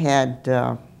 I had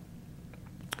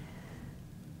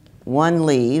one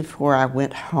leave where I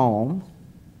went home.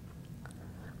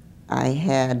 I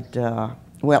had,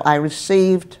 well, I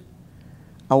received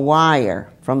a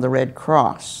wire from the Red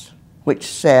Cross which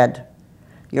said,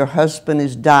 "Your husband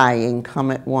is dying,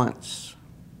 come at once."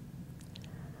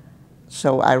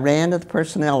 So I ran to the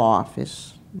personnel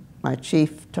office. My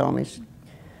chief told me,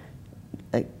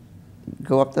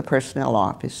 go up to the personnel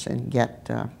office and get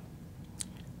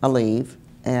a leave.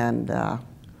 And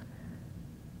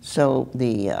so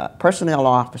the personnel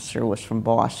officer was from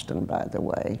Boston, by the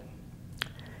way.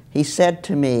 He said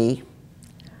to me,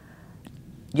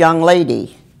 "Young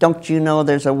lady, don't you know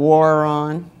there's a war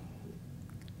on?"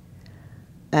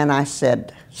 And I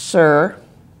said, "Sir,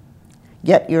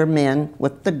 get your men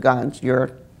with the guns,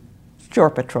 your shore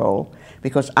patrol,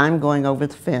 because I'm going over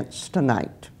the fence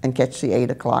tonight and catch the 8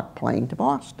 o'clock plane to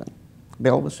Boston."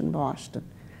 Bill was in Boston.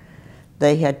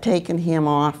 They had taken him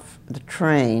off the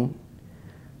train.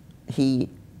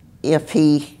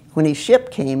 When his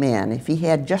ship came in, if he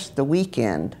had just the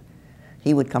weekend,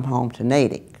 he would come home to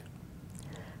Natick.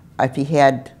 if he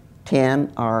had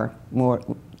 10 or more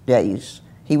days,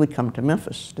 he would come to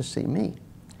Memphis to see me.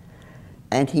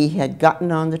 And he had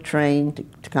gotten on the train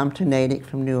to come to Natick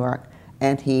from Newark,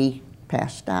 and he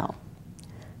passed out.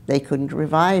 They couldn't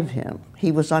revive him.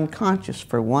 He was unconscious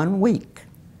for 1 week.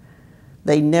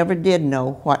 They never did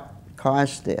know what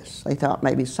caused this. They thought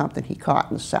maybe something he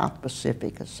caught in the South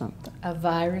Pacific or something. A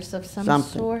virus of some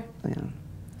sort? Yeah.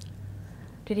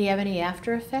 Did he have any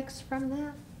after effects from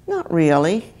that? Not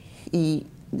really.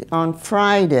 On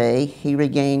Friday, he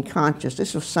regained consciousness.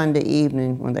 This was Sunday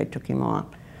evening when they took him on.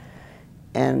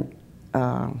 And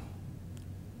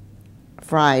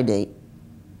Friday,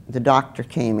 the doctor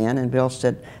came in, and Bill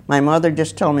said, "My mother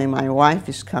just told me my wife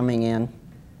is coming in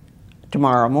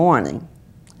tomorrow morning,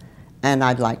 and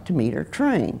I'd like to meet her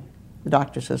train." The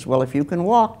doctor says, "Well, if you can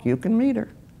walk, you can meet her."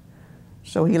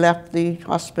 So he left the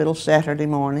hospital Saturday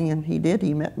morning, and he did.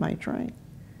 He met my train.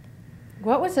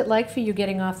 What was it like for you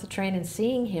getting off the train and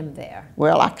seeing him there?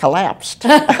 Well, I collapsed.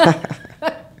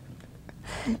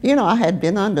 You know, I had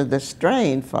been under the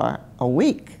strain for a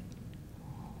week.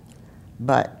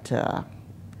 But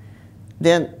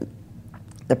then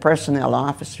the personnel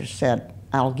officer said,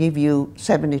 "I'll give you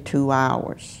 72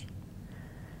 hours.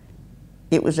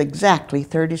 It was exactly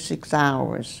 36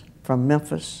 hours from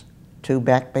Memphis to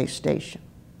Back Bay Station.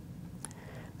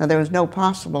 Now, there was no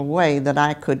possible way that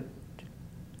I could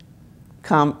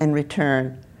come and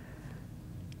return,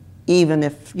 even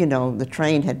if, you know, the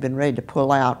train had been ready to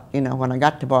pull out, you know, when I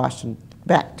got to Boston,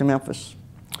 back to Memphis."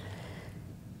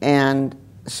 And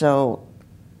so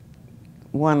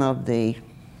one of the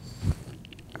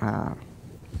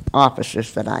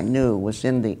officers that I knew was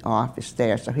in the office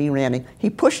there, so he ran in. He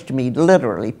pushed me,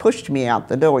 literally pushed me out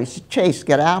the door. He said, "Chase,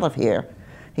 get out of here."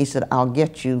 He said, "I'll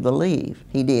get you the leave."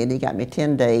 He did. He got me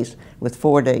 10 days with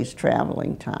 4 days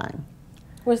traveling time.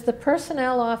 Was the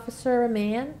personnel officer a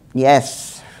man?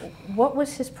 Yes. What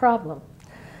was his problem?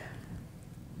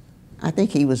 I think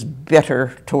he was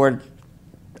bitter toward,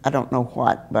 I don't know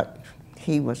what, but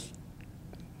he was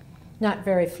Not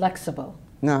very flexible.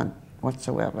 none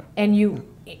whatsoever. And you,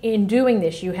 in doing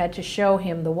this, you had to show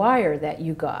him the wire that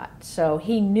you got, so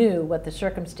he knew what the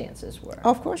circumstances were.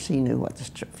 Of course he knew what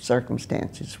the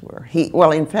circumstances were.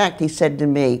 Well, in fact, he said to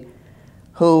me,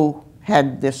 "Who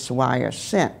had this wire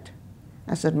sent?"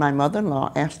 I said, "My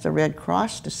mother-in-law asked the Red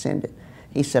Cross to send it."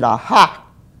 He said, "Aha!"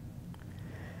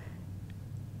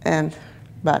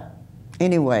 But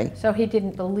anyway. So he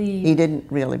didn't believe? He didn't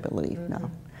really believe,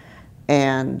 no.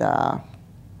 And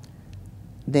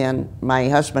then my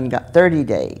husband got 30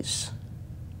 days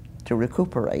to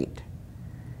recuperate.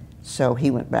 So he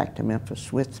went back to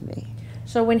Memphis with me.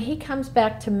 So when he comes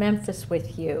back to Memphis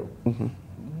with you,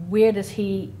 where is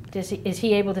he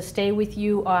able to stay with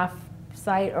you off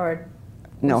site, or?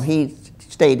 No, he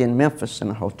stayed in Memphis in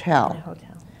a hotel. In a hotel.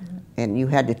 And you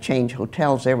had to change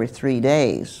hotels every 3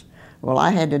 days. Well,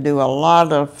 I had to do a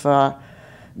lot of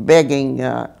begging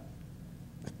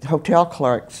hotel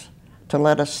clerks to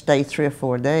let us stay 3 or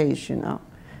 4 days, you know.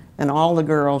 And all the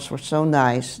girls were so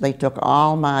nice. They took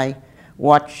all my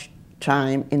watch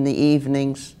time in the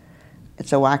evenings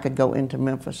so I could go into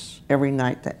Memphis every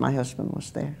night that my husband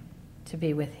was there. To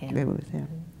be with him. To be with him.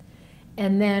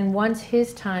 And then once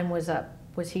his time was up,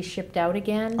 was he shipped out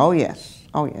again? Oh, yes.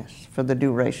 Oh, yes. For the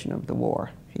duration of the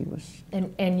war, he was.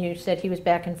 And you said he was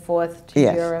back and forth to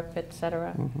Europe,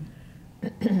 etc.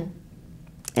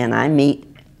 And I meet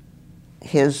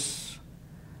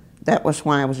that was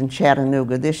when I was in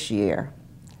Chattanooga this year,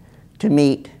 to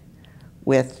meet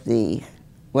with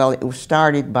well, it was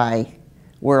started by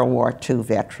World War II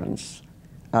veterans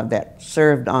that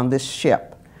served on this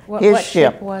ship. What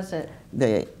ship was it?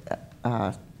 The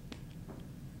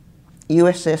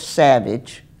USS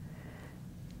Savage,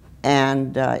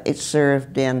 and it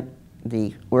served in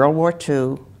the World War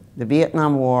II, the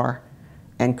Vietnam War,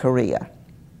 and Korea.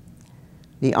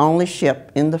 The only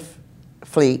ship in the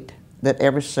fleet that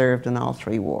ever served in all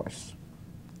 3 wars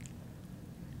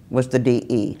was the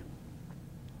DE.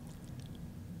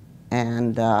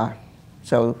 And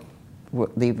so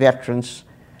the veterans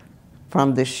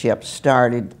from this ship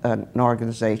started an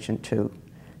organization to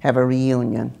have a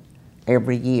reunion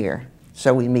every year.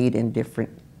 So we meet in different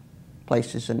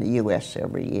places in the U.S.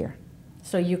 every year.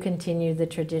 So you continue the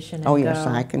tradition and Oh, yes,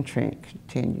 I can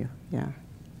continue, yeah.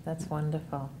 That's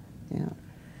wonderful. Yeah.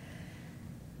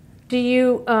 Did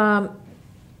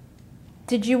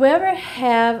you ever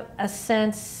have a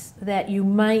sense that you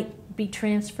might be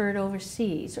transferred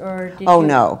overseas, or did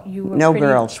no, you were no pretty,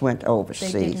 girls went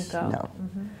overseas. They didn't go. No,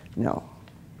 no.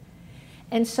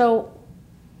 And so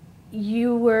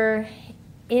you were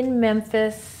in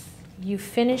Memphis. You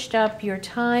finished up your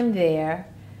time there.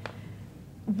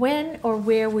 When or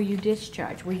where were you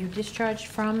discharged? Were you discharged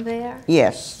from there?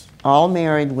 Yes, all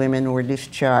married women were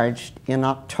discharged in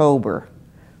October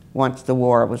once the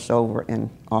war was over in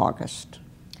August.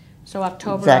 So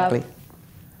October Exactly. of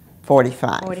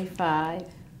 45. 45.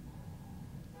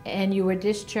 And you were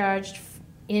discharged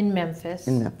in Memphis.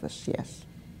 In Memphis, yes.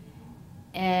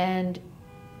 And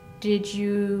did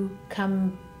you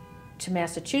come to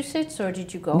Massachusetts or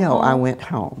did you go home? No, I went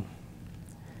home.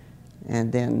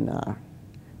 And then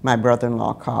my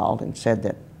brother-in-law called and said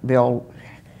that Bill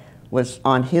was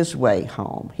on his way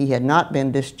home. He had not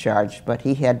been discharged, but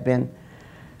he had been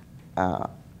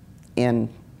in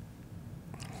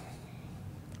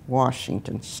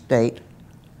Washington State,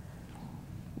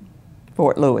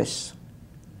 Fort Lewis.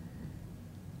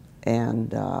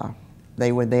 And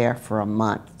they were there for a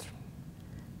month.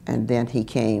 And then he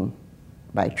came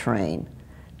by train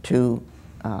to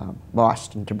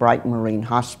Boston, to Brighton Marine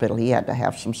Hospital. He had to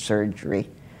have some surgery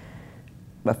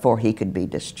before he could be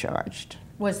discharged.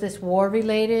 Was this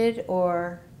war-related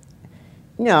or?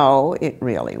 No, it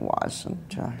really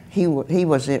wasn't. He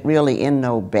was really in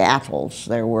no battles.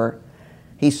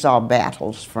 He saw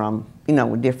battles from,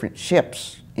 different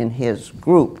ships in his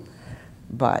group,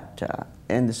 but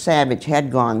and the Savage had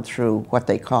gone through what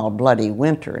they call Bloody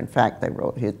Winter. In fact, they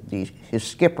wrote, his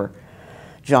skipper,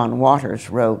 John Waters,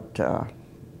 wrote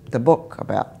the book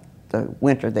about the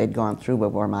winter they'd gone through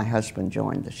before my husband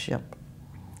joined the ship.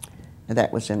 And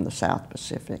that was in the South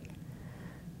Pacific.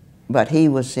 But he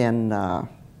was in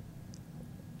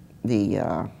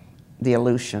the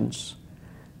Aleutians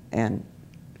and,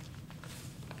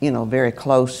 very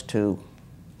close to,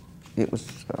 it was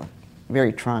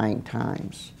very trying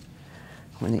times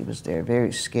when he was there,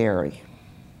 very scary.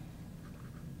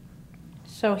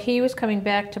 So he was coming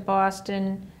back to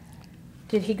Boston.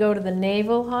 Did he go to the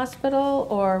Naval Hospital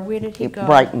or where did he go?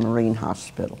 Brighton Marine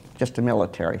Hospital, just a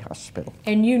military hospital.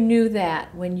 And you knew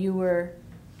that when you were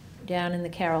down in the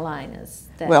Carolinas?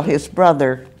 Well, his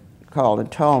brother called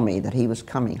and told me that he was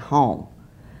coming home.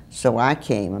 So I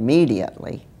came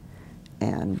immediately.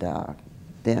 And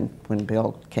then when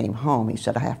Bill came home, he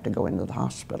said, I have to go into the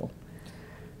hospital.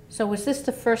 So was this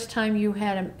the first time you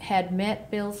had met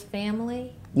Bill's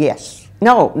family? Yes.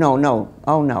 No.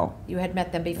 Oh, no. You had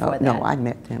met them before that? No, I'd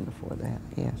met them before that,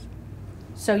 yes.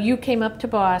 So you came up to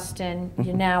Boston.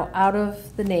 You're now out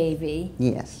of the Navy.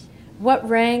 Yes. What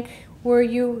rank were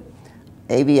you?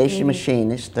 Aviation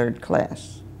Machinist, 3rd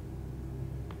class.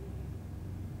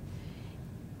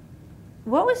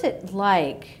 What was it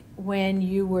like when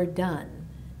you were done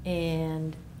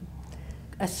and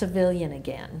a civilian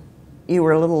again? You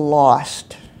were a little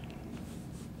lost.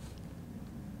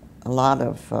 A lot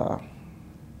of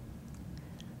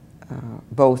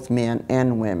both men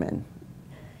and women.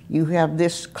 You have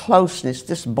this closeness,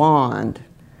 this bond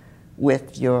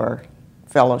with your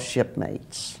fellow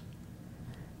shipmates.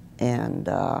 And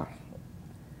I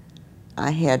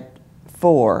had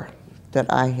 4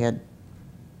 that I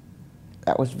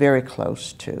was very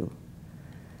close to.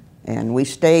 And we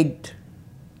stayed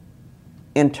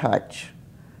in touch.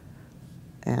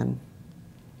 And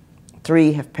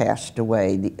 3 have passed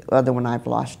away. The other one, I've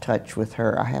lost touch with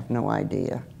her. I have no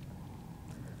idea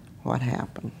what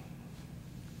happened.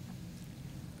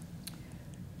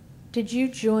 Did you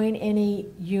join any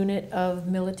unit of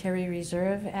military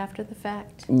reserve after the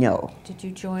fact? No. Did you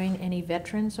join any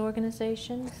veterans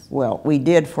organizations? Well, we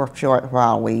did for a short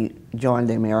while. We joined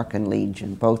the American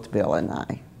Legion, both Bill and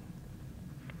I.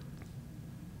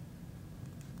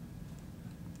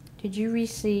 Did you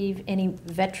receive any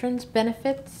veterans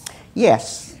benefits?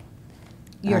 Yes.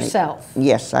 Yourself?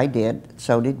 Yes, I did.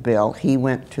 So did Bill. He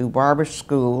went to barber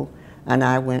school, and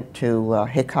I went to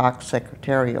Hickok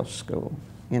Secretarial School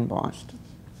in Boston.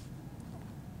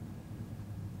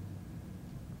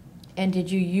 And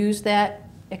did you use that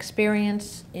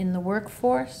experience in the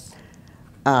workforce?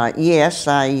 Yes,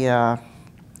 I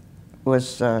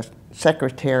was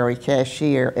secretary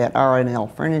cashier at R&L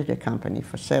Furniture Company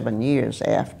for 7 years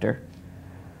after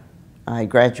I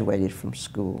graduated from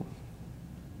school.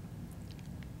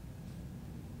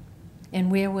 And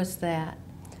where was that?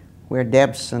 Where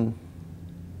Debson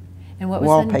And what was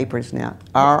wallpapers now.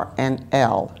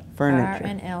 R&L Furniture.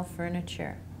 R&L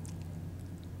Furniture.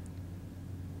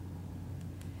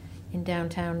 In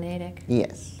downtown Natick?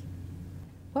 Yes.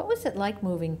 What was it like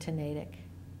moving to Natick?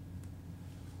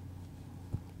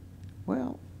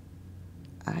 Well,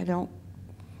 I don't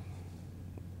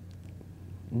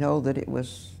know that it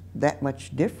was that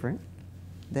much different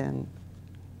than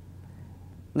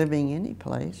living any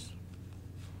place.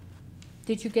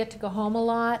 Did you get to go home a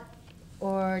lot?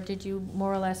 or did you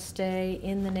more or less stay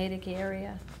in the Natick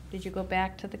area? Did you go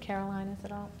back to the Carolinas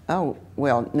at all? Oh,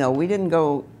 well, no, we didn't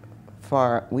go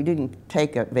far. We didn't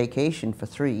take a vacation for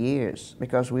 3 years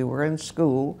because we were in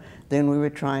school. Then we were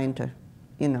trying to,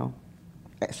 you know,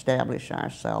 establish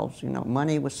ourselves. You know,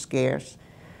 money was scarce,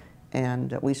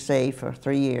 and we saved for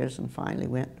 3 years and finally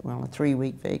went on a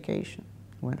 3-week vacation.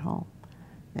 Went home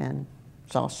and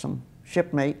saw some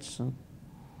shipmates and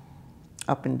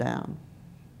up and down.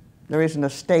 There isn't a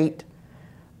state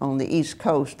on the East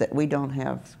Coast that we don't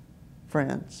have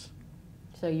friends.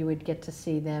 So you would get to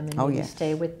see them and Oh, maybe yes.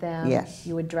 stay with them? Yes.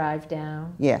 You would drive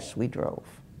down? Yes, we drove.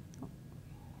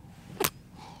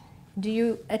 Do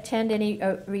you attend any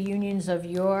reunions of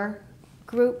your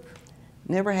group?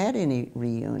 Never had any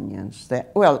reunions.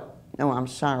 That, well, no, I'm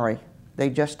sorry. They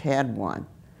just had one.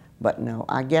 But no,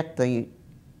 I get the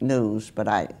news, but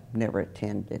I never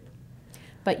attended.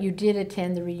 But you did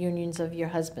attend the reunions of your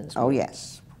husband's group? Oh,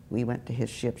 yes. We went to his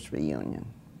ship's reunion.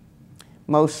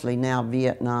 Mostly now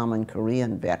Vietnam and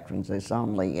Korean veterans. There's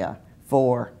only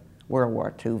 4 World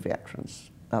War II veterans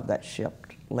of that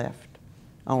ship left.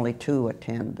 Only 2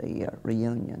 attend the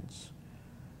reunions.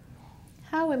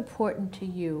 How important to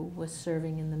you was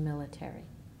serving in the military?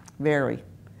 Very.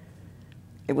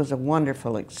 It was a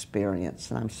wonderful experience,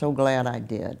 and I'm so glad I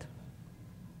did.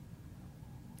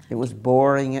 It was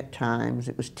boring at times.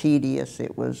 It was tedious.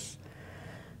 It was,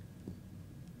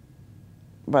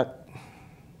 but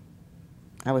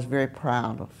I was very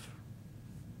proud of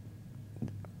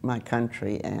my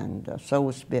country, and so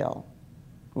was Bill.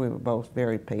 We were both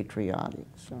very patriotic.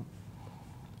 So,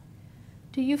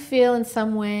 do you feel in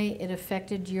some way it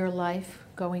affected your life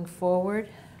going forward?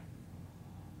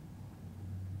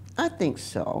 I think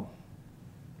so.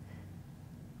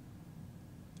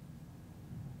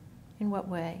 In what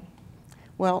way?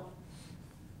 Well,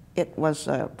 it was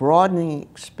a broadening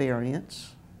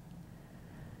experience,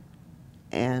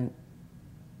 and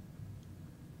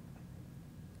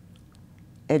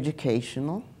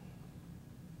educational.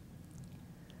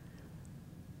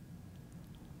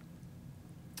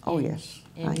 Oh, yes.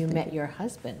 And you met your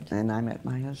husband. And I met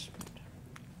my husband.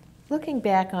 Looking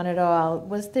back on it all,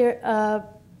 was there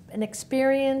an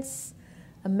experience,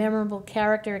 a memorable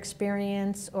character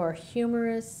experience, or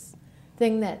humorous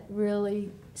thing that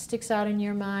really sticks out in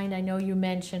your mind? I know you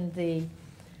mentioned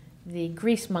the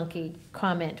grease monkey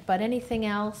comment, but anything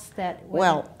else that...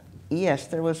 Well, yes,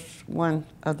 there was one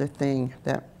other thing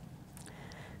that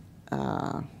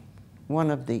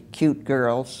one of the cute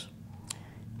girls,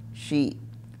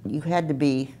 you had to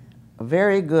be a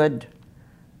very good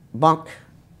bunk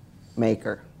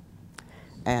maker.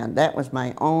 And that was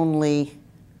my only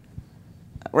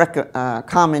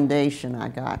commendation I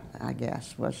got, I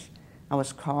guess, was I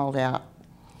was called out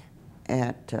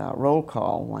at roll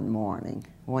call one morning,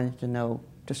 wanted to know,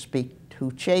 to speak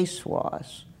who Chase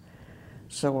was.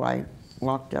 So I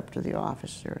walked up to the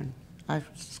officer, and I was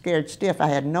scared stiff. I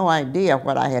had no idea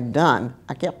what I had done.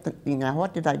 I kept thinking, now,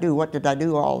 what did I do? What did I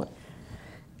do?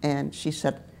 And she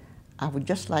said, I would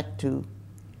just like to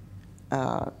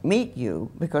meet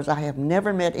you because I have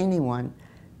never met anyone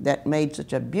that made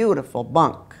such a beautiful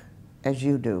bunk as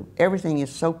you do. Everything is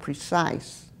so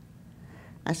precise.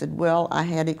 I said, well, I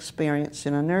had experience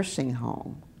in a nursing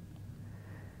home,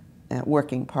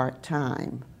 working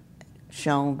part-time,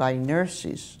 shown by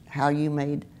nurses how you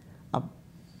made a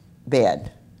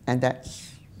bed, and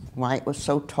that's why it was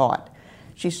so taught.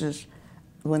 She says,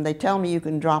 when they tell me you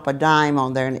can drop a dime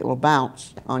on there and it will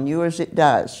bounce, on yours it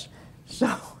does.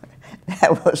 So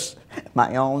that was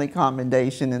my only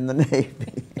commendation in the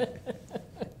Navy.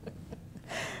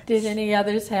 Did any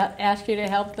others ask you to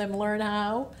help them learn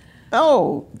how?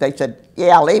 Oh, they said,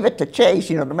 yeah, leave it to Chase,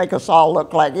 you know, to make us all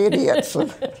look like idiots.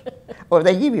 Well,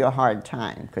 they give you a hard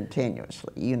time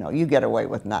continuously. You know, you get away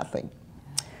with nothing.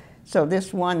 So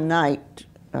this one night,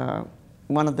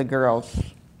 one of the girls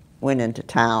went into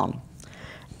town,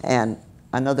 and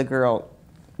another girl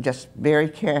just very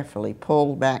carefully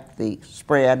pulled back the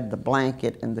spread, the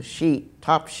blanket, and the sheet,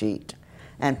 top sheet,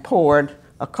 and poured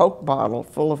a Coke bottle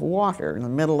full of water in the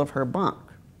middle of her bunk.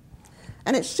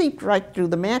 And it seeped right through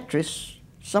the mattress.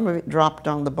 Some of it dropped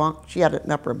on the bunk. She had an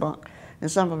upper bunk.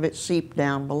 And some of it seeped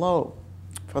down below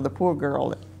for the poor girl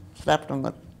that slept on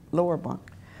the lower bunk.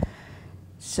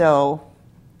 So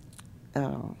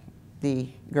the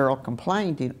girl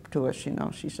complained to us, you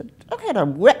know. She said, I've had a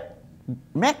wet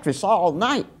mattress all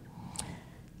night.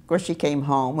 Of course, she came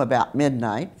home about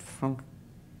midnight from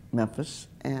Memphis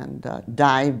and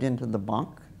dived into the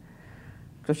bunk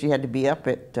because she had to be up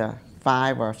at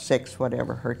 5 or 6,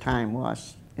 whatever her time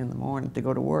was in the morning to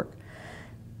go to work.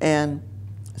 And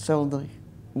so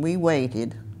we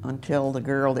waited until the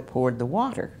girl that poured the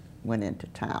water went into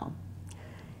town.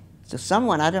 So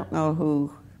someone, I don't know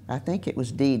who, I think it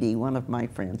was Dee Dee, one of my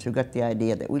friends, who got the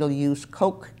idea that we'll use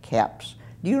Coke caps.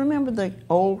 Do you remember the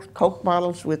old Coke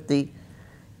bottles with the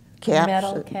caps?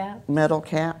 Metal caps? Metal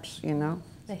caps, you know?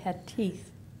 They had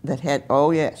teeth. That had,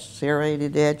 oh yes,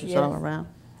 serrated edges all Yes. around.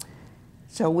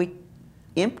 So we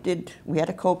emptied, we had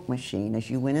a Coke machine as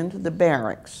you went into the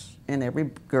barracks, and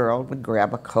every girl would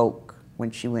grab a Coke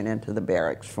when she went into the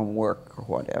barracks from work or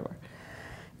whatever,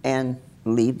 and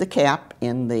leave the cap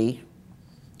in the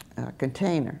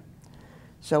container.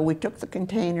 So we took the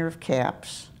container of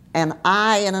caps, and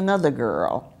I and another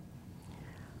girl,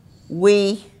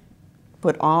 we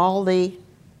put all the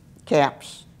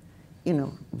caps, you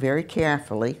know, very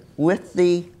carefully with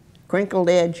the crinkled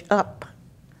edge up,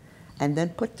 and then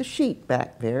put the sheet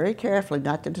back very carefully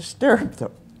not to disturb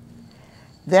them.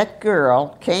 That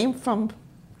girl came from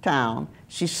town.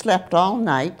 She slept all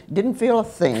night, didn't feel a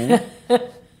thing.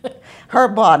 Her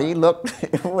body looked,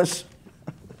 it was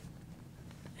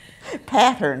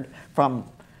patterned from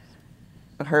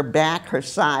her back, her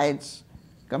sides,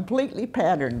 completely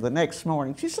patterned the next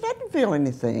morning. She said, I didn't feel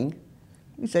anything.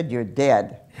 We said, you're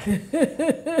dead.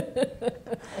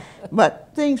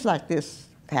 But things like this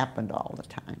happened all the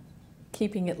time.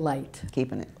 Keeping it light.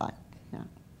 Keeping it light, yeah.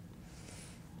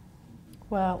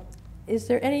 Well, is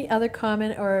there any other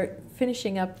comment, or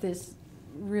finishing up this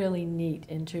really neat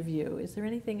interview, is there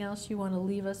anything else you want to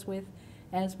leave us with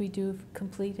as we do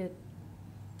complete it?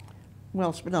 Well,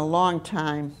 it's been a long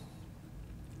time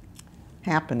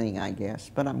happening, I guess,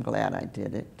 but I'm glad I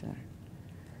did it.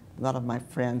 A lot of my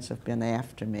friends have been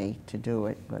after me to do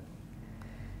it, but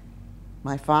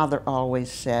my father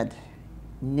always said,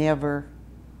 never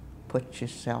put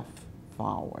yourself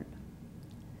forward.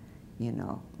 You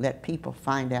know, let people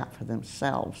find out for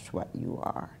themselves what you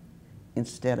are,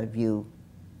 instead of you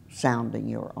sounding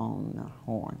your own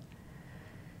horn.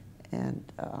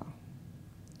 And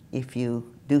if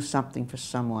you do something for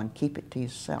someone, keep it to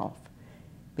yourself,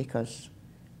 because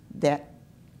that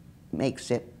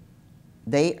makes it,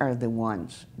 they are the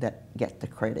ones that get the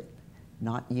credit,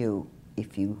 not you,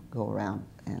 if you go around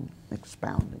and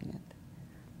expounding it.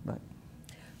 But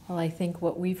Well, I think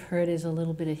what we've heard is a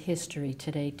little bit of history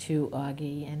today too,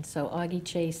 Augie. And so, Augie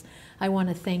Chase, I want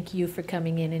to thank you for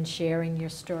coming in and sharing your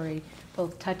story,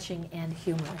 both touching and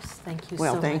humorous. Thank you so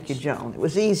much. well, thank you, Joan. It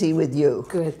was easy with you.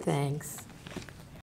 Good, thanks.